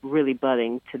that are really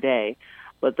budding today.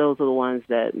 But those are the ones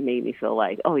that made me feel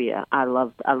like, oh yeah, I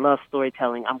love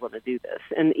storytelling. I'm going to do this.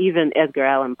 And even Edgar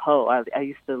Allan Poe. I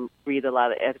used to read a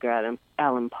lot of Edgar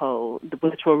Allan Poe,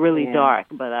 which were really dark,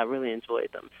 but I really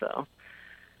enjoyed them. So.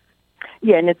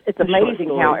 Yeah, and it's amazing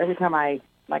how every time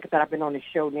like I said, I've been on the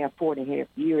show now 4.5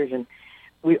 years, and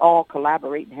we all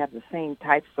collaborate and have the same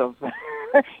types of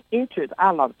interests. I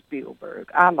love Spielberg.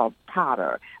 I love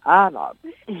Potter. I love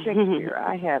Shakespeare.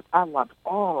 I love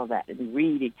all of that in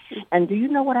reading. And do you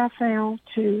know what I found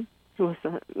too? What's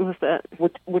that?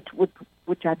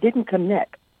 Which I didn't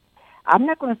connect. I'm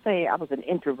not going to say I was an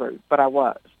introvert, but I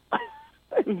was.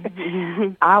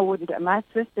 I wouldn't. My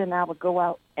sister and I would go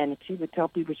out, and she would tell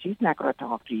people she's not going to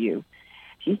talk to you.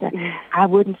 I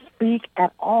wouldn't speak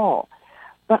at all.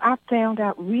 But I found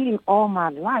out reading all my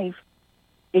life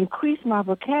increased my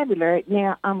vocabulary.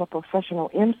 Now I'm a professional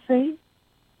MC.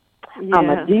 Yeah. I'm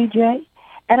a DJ.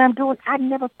 And I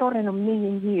never thought in a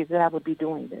million years that I would be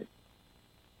doing this.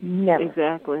 Never.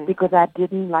 Exactly. Because I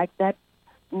didn't like that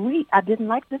I didn't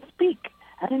like to speak.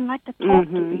 I didn't like to talk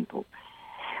to people.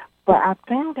 But I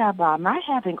found out by my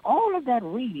having all of that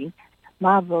reading,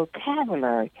 my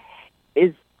vocabulary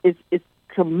is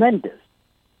tremendous.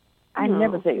 I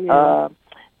never say, you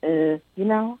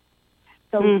know.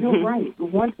 So you're right.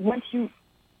 Once you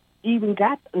even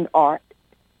got an art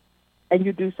and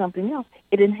you do something else,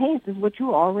 it enhances what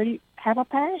you already have a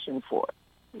passion for.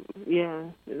 Yeah,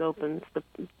 it opens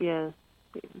it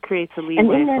creates a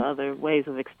leeway for other ways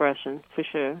of expression, for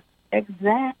sure.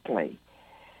 Exactly.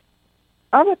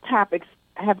 Other topics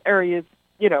have areas,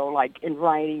 you know, like in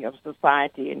writing of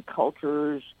society and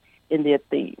cultures in their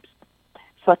themes,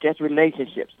 such as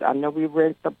relationships. I know we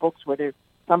read the books where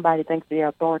somebody thinks they're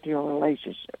authority on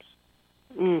relationships.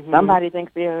 Mm-hmm. Somebody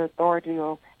thinks they're authority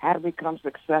on how to become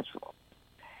successful.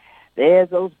 There's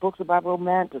those books about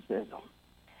romanticism.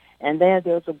 And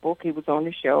there's a book, he was on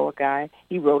the show, a guy,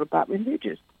 he wrote about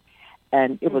religious,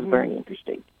 and it was very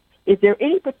interesting. Is there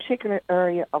any particular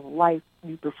area of life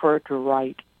you prefer to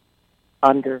write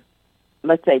under?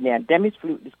 Let's say now, Demi's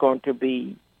Flute is going to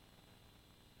be,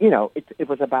 it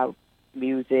was about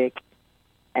music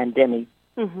and Demi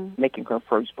making her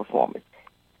first performance.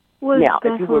 Well, now,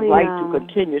 if you would write to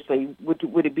continuously,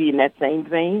 would it be in that same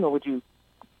vein, or would you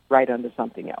write under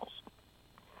something else?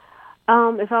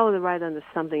 If I were to write under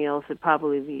something else, it'd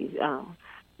probably be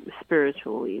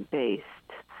spiritually based.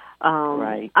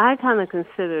 Right. I kind of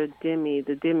consider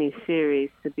the Demi series,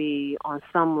 to be on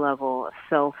some level a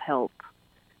self-help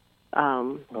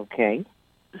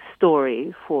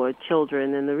story for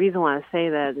children. And the reason why I say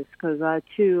that is because I,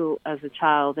 too, as a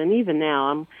child, and even now,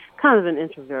 I'm kind of an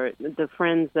introvert. The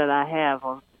friends that I have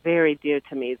are very dear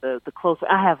to me. The closer,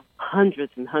 I have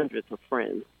hundreds and hundreds of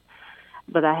friends,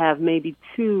 but I have maybe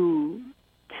two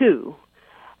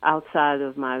outside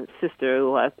of my sister,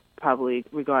 who I probably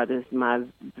regard as my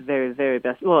very, very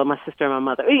best. Well, my sister and my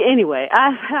mother. Anyway, I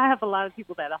have a lot of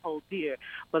people that I hold dear,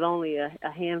 but only a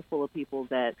handful of people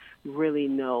that really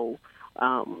know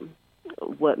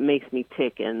what makes me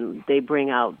tick, and they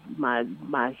bring out my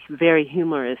very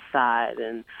humorous side,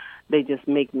 and they just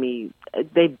make me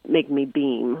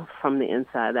beam from the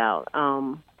inside out.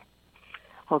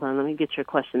 Hold on, let me get your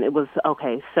question. It was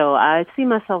okay. So I see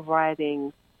myself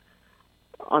writing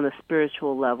on a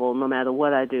spiritual level, no matter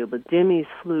what I do. But Demi's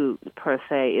Flute, per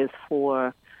se, is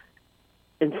for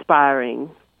inspiring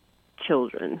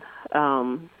children.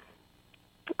 I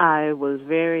was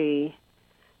very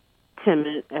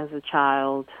timid as a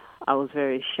child. I was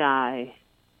very shy.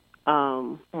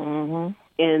 And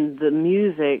the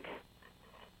music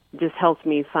just helped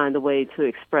me find a way to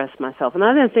express myself. And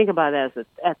I didn't think about it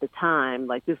at the time,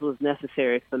 like this was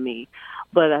necessary for me.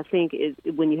 But I think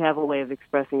when you have a way of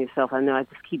expressing yourself, I know I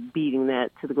just keep beating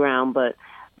that to the ground, but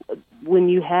when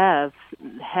you have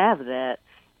that,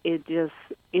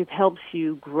 it helps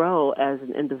you grow as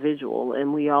an individual,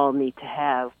 and we all need to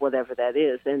have whatever that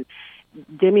is. And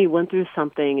Demi went through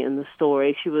something in the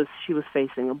story. She was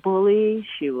facing a bully.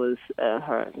 She was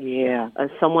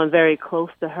someone very close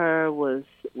to her was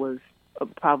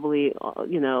probably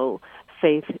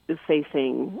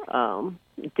facing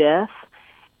death.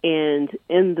 And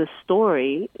in the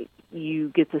story, you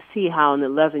get to see how an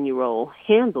 11-year-old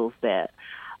handles that.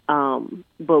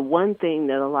 But one thing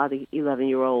that a lot of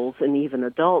 11-year-olds and even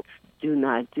adults do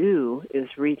not do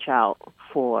is reach out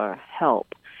for help.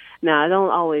 Now, I don't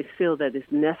always feel that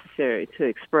it's necessary to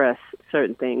express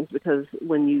certain things, because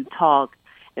when you talk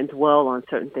and dwell on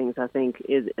certain things, I think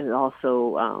it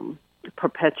also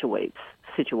perpetuates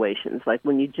situations. Like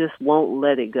when you just won't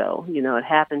let it go. It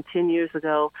happened 10 years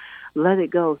ago. Let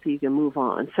it go so you can move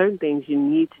on. Certain things you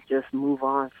need to just move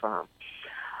on from.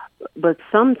 But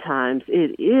sometimes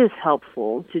it is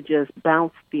helpful to just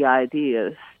bounce the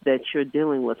ideas that you're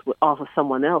dealing with off of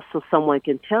someone else, so someone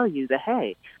can tell you that,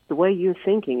 hey, the way you're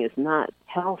thinking is not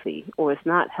healthy, or it's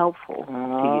not helpful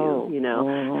to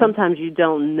you. Sometimes you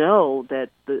don't know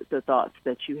that the thoughts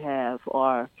that you have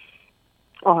are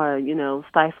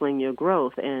stifling your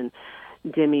growth. And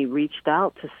Demi reached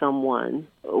out to someone.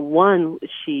 One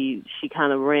she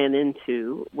kind of ran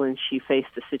into when she faced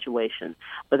the situation,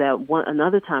 but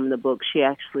another time in the book, she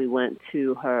actually went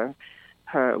to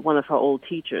one of her old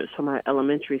teachers from her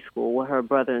elementary school, where her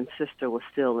brother and sister were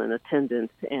still in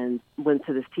attendance, and went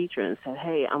to this teacher and said,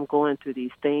 "Hey, I'm going through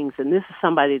these things," and this is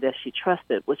somebody that she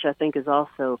trusted, which I think is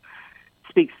also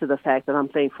speaks to the fact that I'm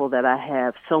thankful that I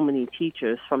have so many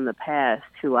teachers from the past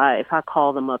who if I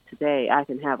call them up today, I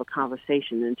can have a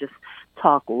conversation and just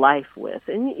talk life with.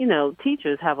 And,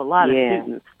 teachers have a lot of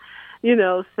students,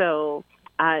 so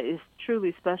it's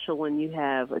truly special when you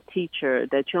have a teacher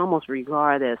that you almost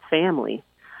regard as family.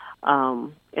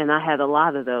 And I had a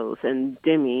lot of those. And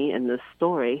Demi, in the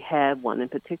story, had one in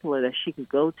particular that she could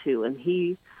go to, and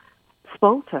he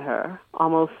spoke to her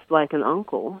almost like an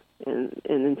uncle, and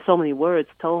in so many words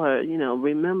told her,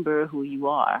 remember who you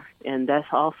are. And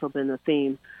that's also been the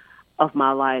theme of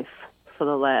my life for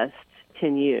the last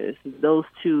 10 years. Those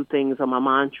two things are my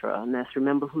mantra, and that's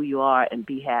remember who you are and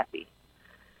be happy.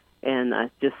 And I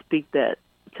just speak that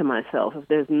to myself. If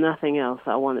there's nothing else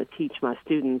I want to teach my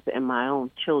students and my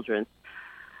own children,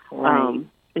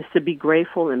 is to be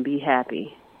grateful and be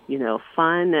happy.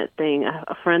 Find that thing.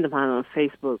 A friend of mine on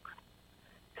Facebook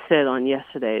said on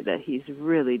yesterday that he's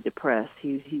really depressed.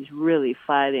 He's really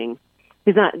fighting.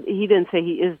 He didn't say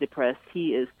he is depressed.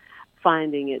 He is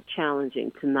finding it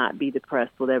challenging to not be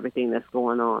depressed with everything that's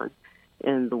going on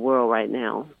in the world right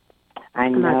now. I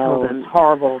know. It's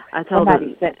horrible. I told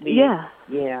Somebody him, sent me.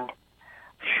 Yeah.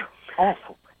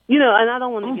 Awful. And I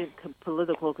don't want to get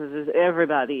political because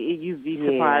everybody, you'd be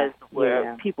surprised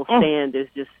where people stand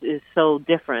is so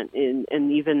different.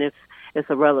 And even if it's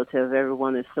a relative,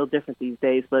 everyone is so different these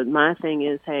days. But my thing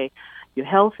is, hey, you're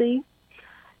healthy,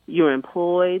 you're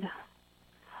employed,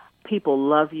 people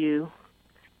love you,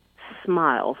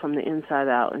 smile from the inside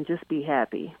out and just be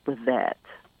happy with that.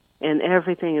 And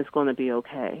everything is going to be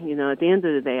okay. At the end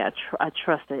of the day, I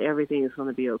trust that everything is going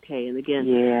to be okay. And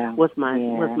again, with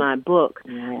my book,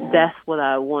 that's what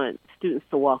I want students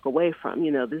to walk away from.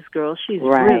 This girl, she's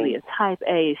really a type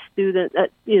A student.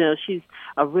 She's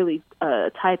a really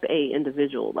type A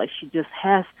individual. Like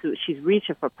she's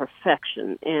reaching for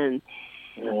perfection. And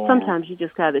sometimes you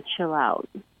just got to chill out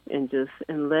and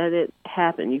let it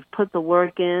happen. You've put the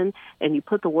work in, and you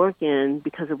put the work in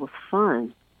because it was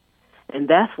fun. And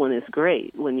that's when it's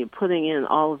great. When you're putting in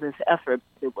all of this effort,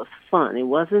 it was fun. It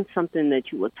wasn't something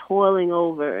that you were toiling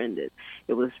over and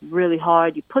it was really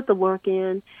hard. You put the work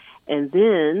in, and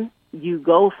then you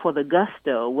go for the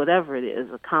gusto, whatever it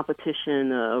is, a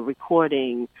competition, a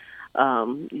recording, a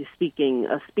speaking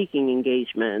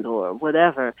engagement or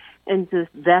whatever. And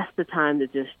that's the time to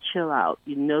just chill out.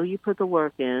 You put the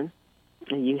work in,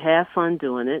 and you have fun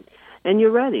doing it. And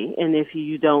you're ready. And if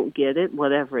you don't get it,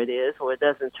 whatever it is, or it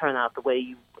doesn't turn out the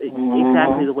way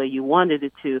exactly the way you wanted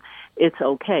it to, it's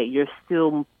okay. You're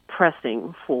still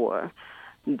pressing for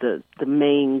the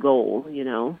main goal,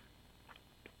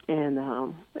 And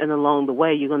along the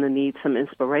way, you're going to need some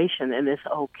inspiration. And it's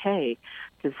okay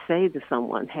to say to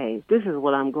someone, "Hey, this is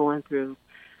what I'm going through.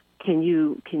 Can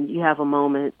you have a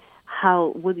moment?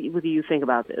 What do you think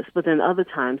about this?" But then other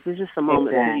times, there's just a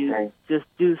moment where you just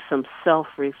do some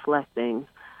self-reflecting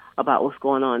about what's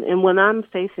going on. And when I'm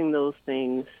facing those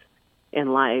things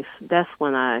in life, that's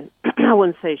when I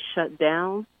wouldn't say shut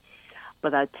down,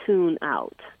 but I tune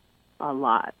out a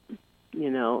lot.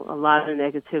 A lot of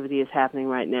negativity is happening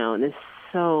right now, and it's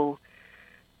so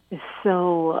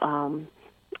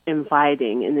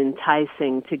inviting and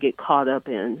enticing to get caught up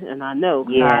in. And I know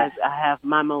because I have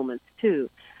my moments too.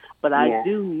 But I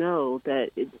do know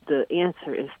that the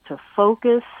answer is to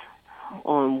focus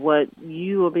on what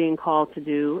you are being called to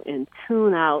do and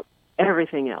tune out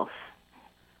everything else.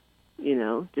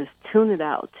 Just tune it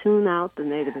out. Tune out the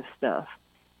negative stuff.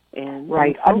 And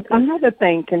another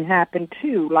thing can happen,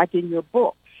 too, like in your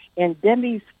book. In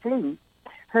Demi's flute,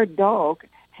 her dog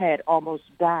had almost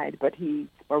died, but he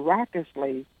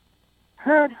miraculously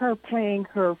heard her playing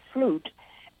her flute,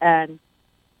 and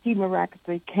he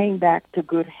miraculously came back to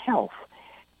good health.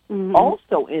 Mm-hmm.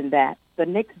 Also in that, the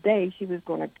next day she was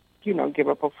going to, give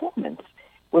a performance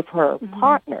with her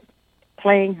partner,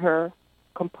 playing her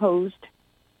composed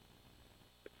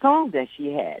song that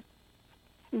she had.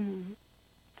 Mm-hmm.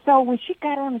 So when she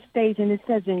got on the stage, and it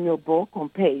says in your book on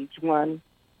page 1,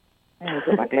 let me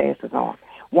put my glasses on,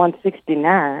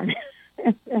 169,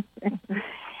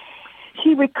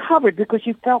 she recovered because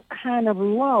she felt kind of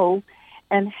low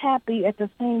and happy at the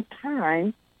same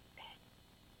time,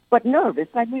 but nervous,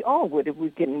 like we all would if we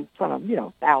get in front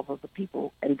of, thousands of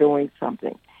people and doing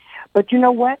something. But you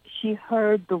know what? She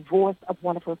heard the voice of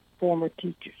one of her former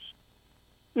teachers.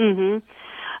 Mm-hmm.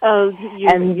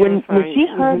 And when she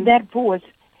heard that voice,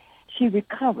 she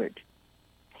recovered.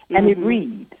 And it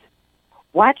reads,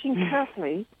 watching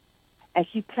carefully as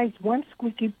she placed one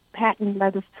squeaky patent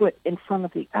leather foot in front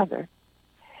of the other,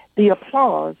 the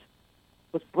applause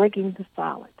was breaking the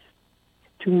silence.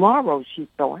 Tomorrow, she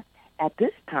thought, at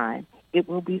this time, it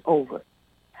will be over.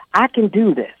 I can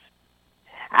do this.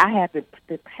 I have been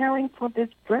preparing for this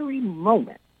very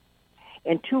moment.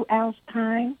 In 2 hours'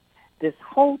 time, this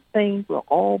whole thing will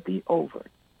all be over.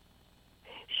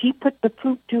 She put the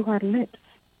flute to her lips,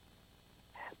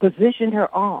 positioned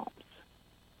her arms,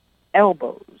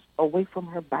 elbows away from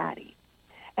her body,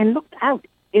 and looked out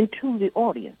into the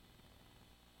audience.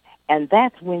 And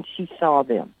that's when she saw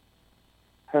them,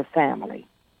 her family.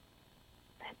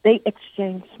 They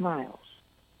exchanged smiles.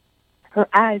 Her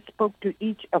eyes spoke to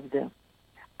each of them.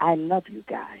 I love you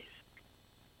guys.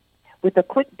 With a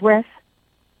quick breath,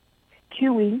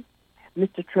 cueing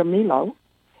Mr. Tremolo,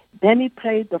 Demi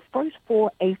played the first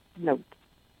 4 eighth notes.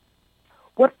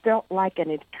 What felt like an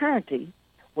eternity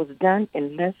was done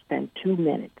in less than 2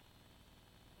 minutes.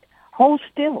 Hold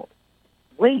still,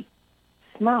 wait,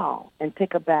 smile, and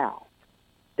take a bow.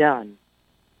 Done.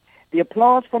 The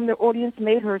applause from the audience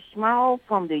made her smile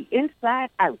from the inside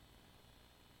out.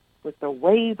 With a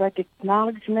wave of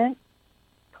acknowledgement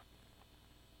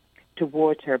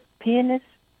towards her pianist,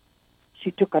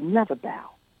 she took another bow.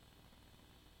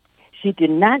 She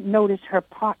did not notice her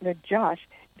partner Josh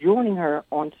joining her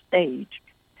on stage,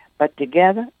 but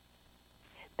together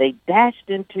they dashed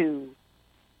into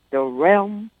The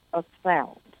Realm of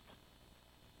Sounds.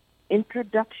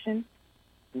 Introduction,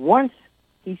 once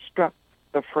he struck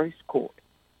the first chord.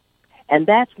 And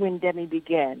that's when Demi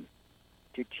began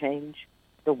to change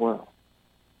the world.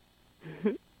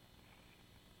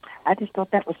 I just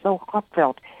thought that was so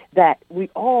heartfelt that we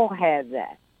all have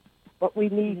that. But we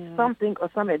need something or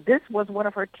something. This was one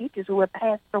of her teachers who had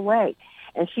passed away,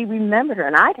 and she remembered her,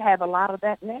 and I'd have a lot of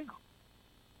that now.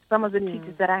 Some of the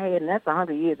teachers that I had, and that's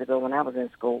 100 years ago when I was in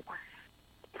school,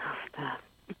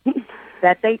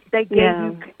 that they gave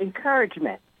you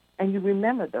encouragement, and you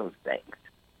remember those things.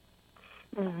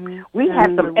 Mm-hmm. We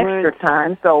have some extra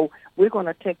time, so we're going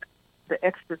to take the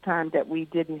extra time that we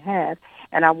didn't have,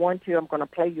 and I'm going to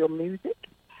play your music.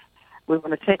 We're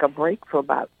going to take a break for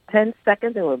about 10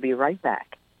 seconds, and we'll be right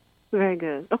back. Very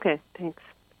good. Okay, thanks.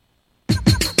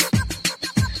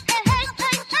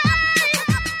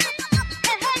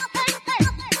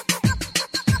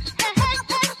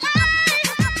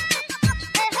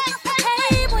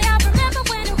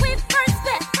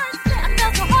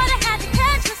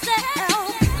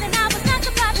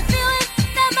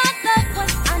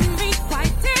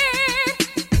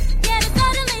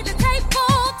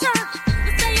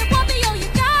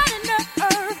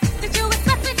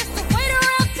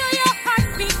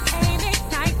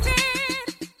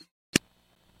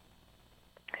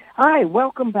 Hi,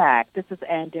 welcome back. This is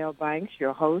Andell Banks,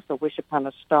 your host of Wish Upon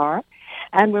a Star,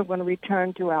 and we're going to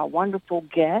return to our wonderful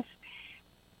guest,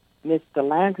 Miss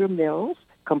Delandria Mills,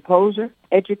 composer,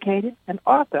 educator, and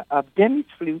author of Demi's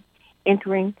Flute,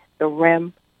 Entering the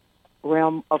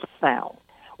Realm of Sound.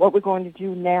 What we're going to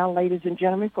do now, ladies and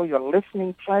gentlemen, for your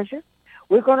listening pleasure,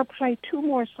 we're going to play two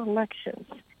more selections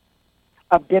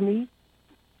of Demi's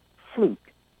Flute,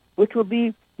 which will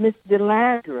be Miss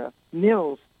Delandria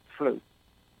Mills' Flute.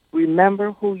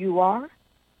 Remember who you are.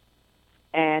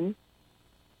 And,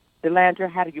 Delandria,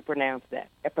 how do you pronounce that?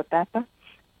 Epitapha?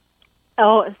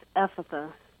 Oh, it's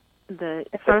Epitha. The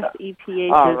first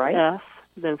EPH is F,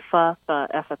 then Fa,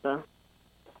 Epitha.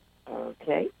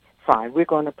 Okay, fine. We're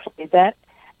going to play that,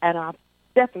 and I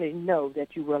definitely know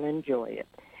that you will enjoy it.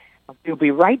 We'll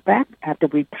be right back after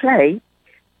we play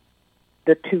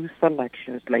the two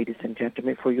selections, ladies and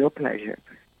gentlemen, for your pleasure.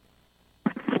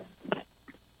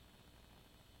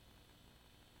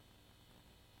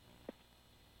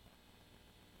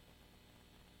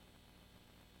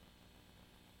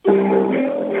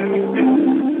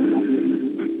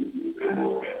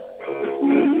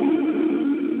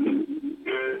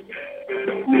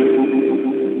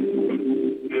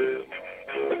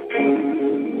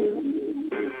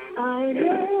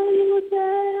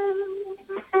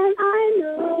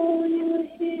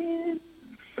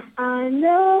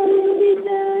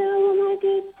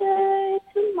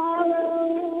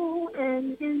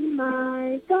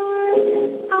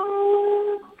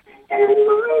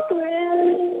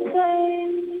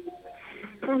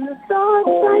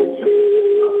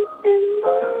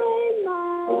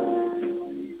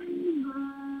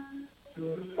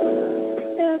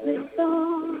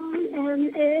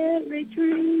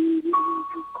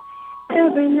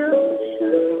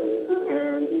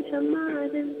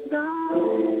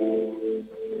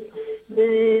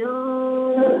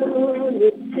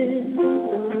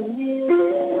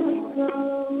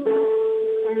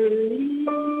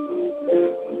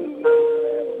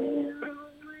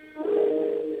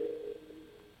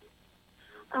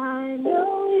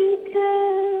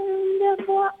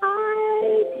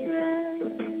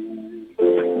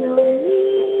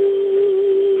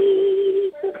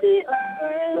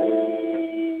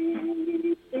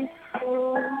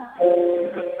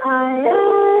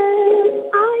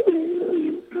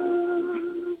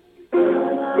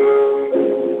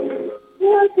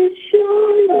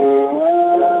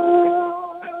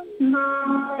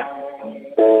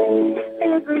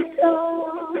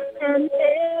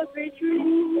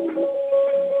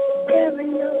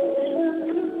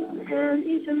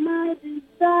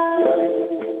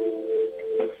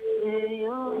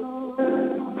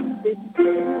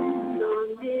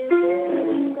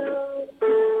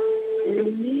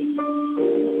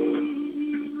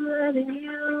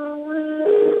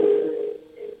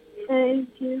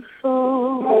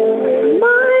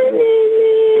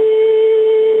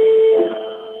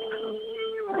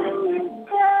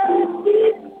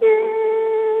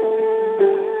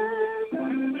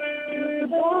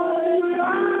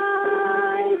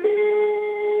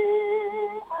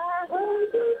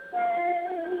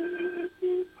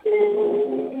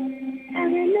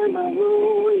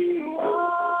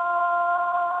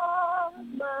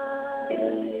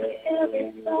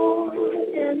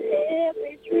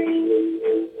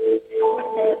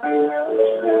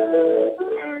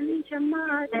 And each of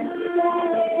my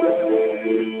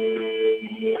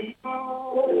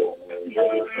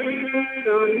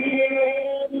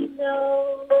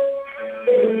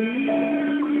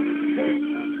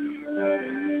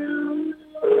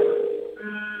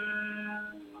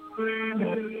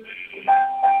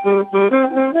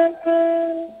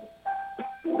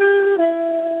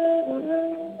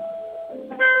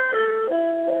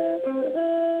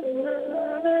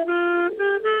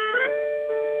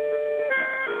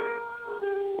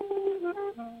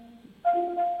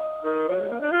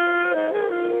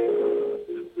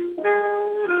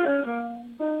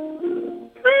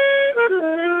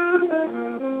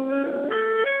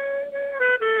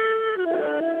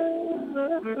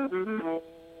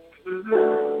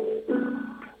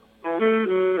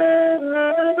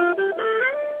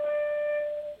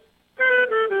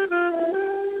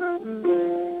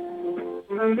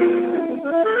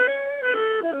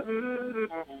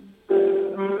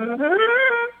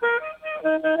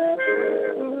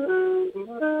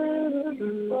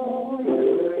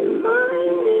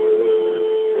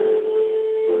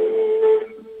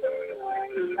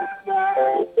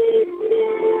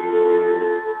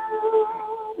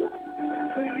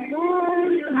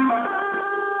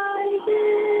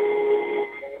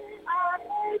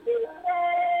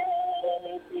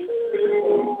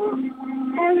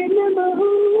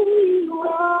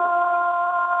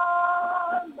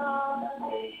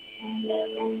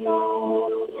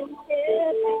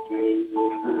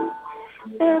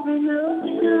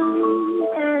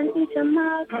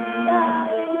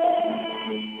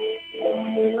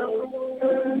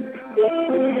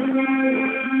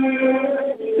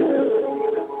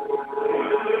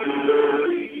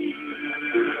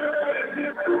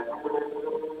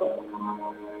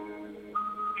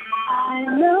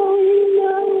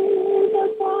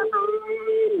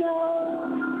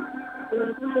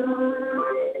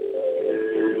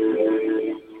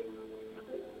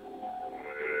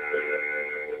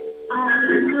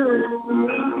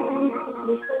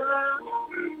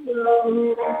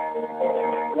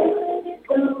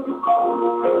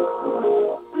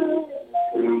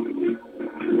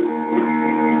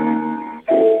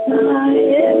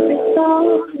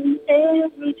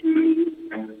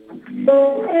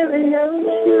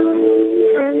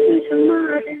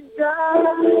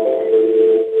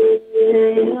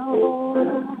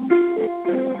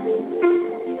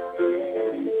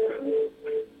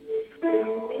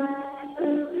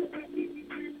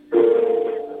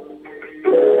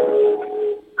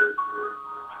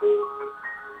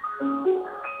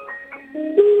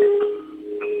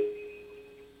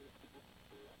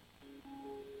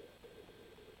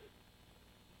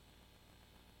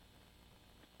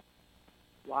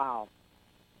Wow.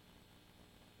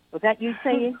 Was that you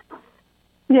singing?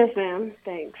 Yes, ma'am.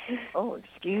 Thanks. Oh,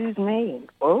 excuse me.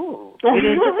 Oh, you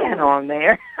didn't put that on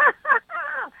there.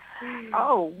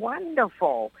 Oh,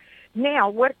 wonderful. Now,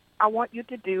 what I want you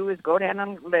to do is go down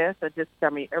on the list and just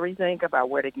tell me everything about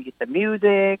where they can get the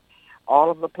music,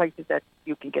 all of the places that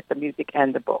you can get the music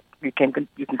and the book. You can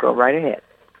go right ahead.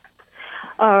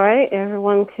 All right.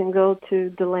 Everyone can go to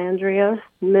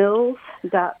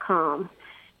DelandriaMills.com.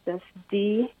 That's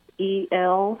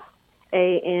DeLandria,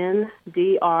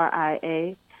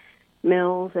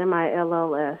 Mills,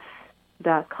 MILLS.com.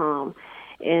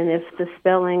 And if the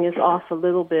spelling is off a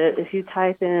little bit, if you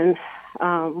type in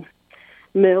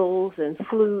Mills and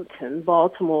flute and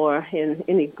Baltimore in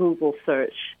any Google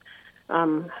search,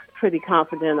 I'm pretty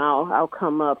confident I'll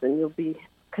come up and you'll be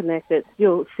connected.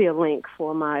 You'll see a link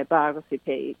for my biography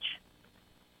page.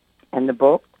 And the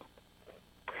book?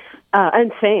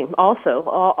 And same. Also,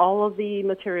 all of the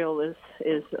material is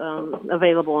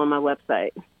available on my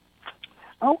website.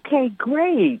 Okay,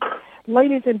 great.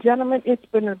 Ladies and gentlemen, it's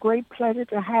been a great pleasure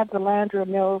to have Delandria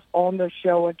Mills on the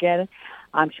show again.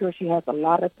 I'm sure she has a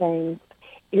lot of things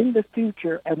in the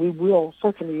future, and we will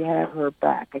certainly have her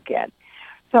back again.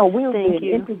 So we'll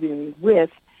be interviewing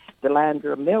with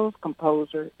Delandria Mills,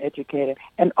 composer, educator,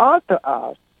 and author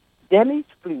of Demi's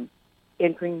Flute,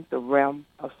 Entering the Realm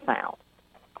of Sound.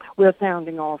 We're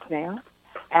sounding off now,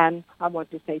 and I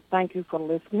want to say thank you for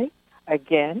listening.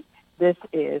 Again, this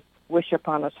is Wish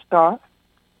Upon a Star,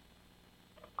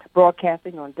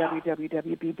 broadcasting on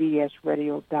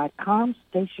www.bbsradio.com,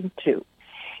 Station 2.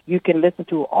 You can listen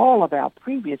to all of our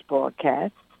previous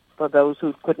broadcasts for those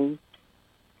who couldn't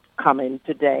come in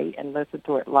today and listen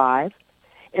to it live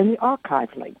in the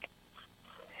archive link.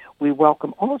 We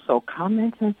welcome also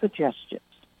comments and suggestions.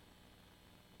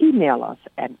 Email us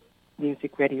at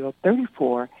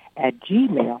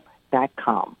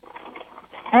musicradio34@gmail.com.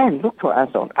 And look for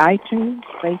us on iTunes,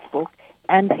 Facebook,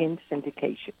 and in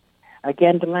syndication.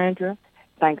 Again, Delandria,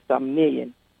 thanks a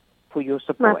million for your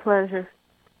support. My pleasure.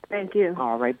 Thank you.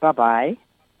 All right, bye-bye.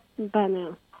 Bye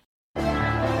now.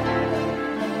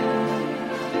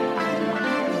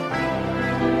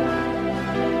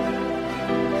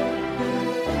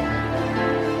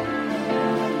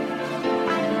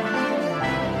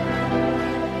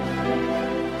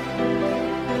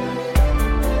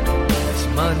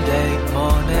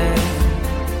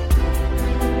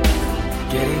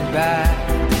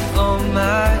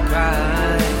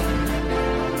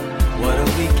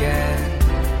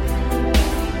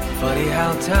 Hey,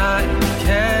 how time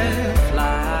can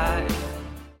fly.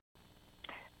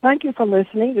 Thank you for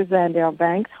listening to Zandel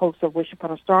Banks, host of Wish Upon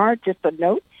a Star. Just a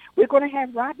note, we're going to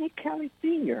have Rodney Kelly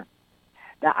Sr.,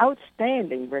 the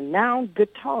outstanding, renowned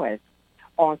guitarist,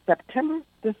 on September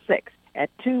the 6th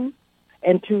at 2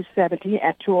 and 2:70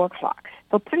 at 2 o'clock.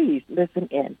 So please listen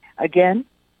in. Again,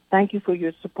 thank you for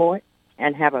your support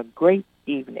and have a great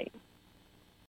evening.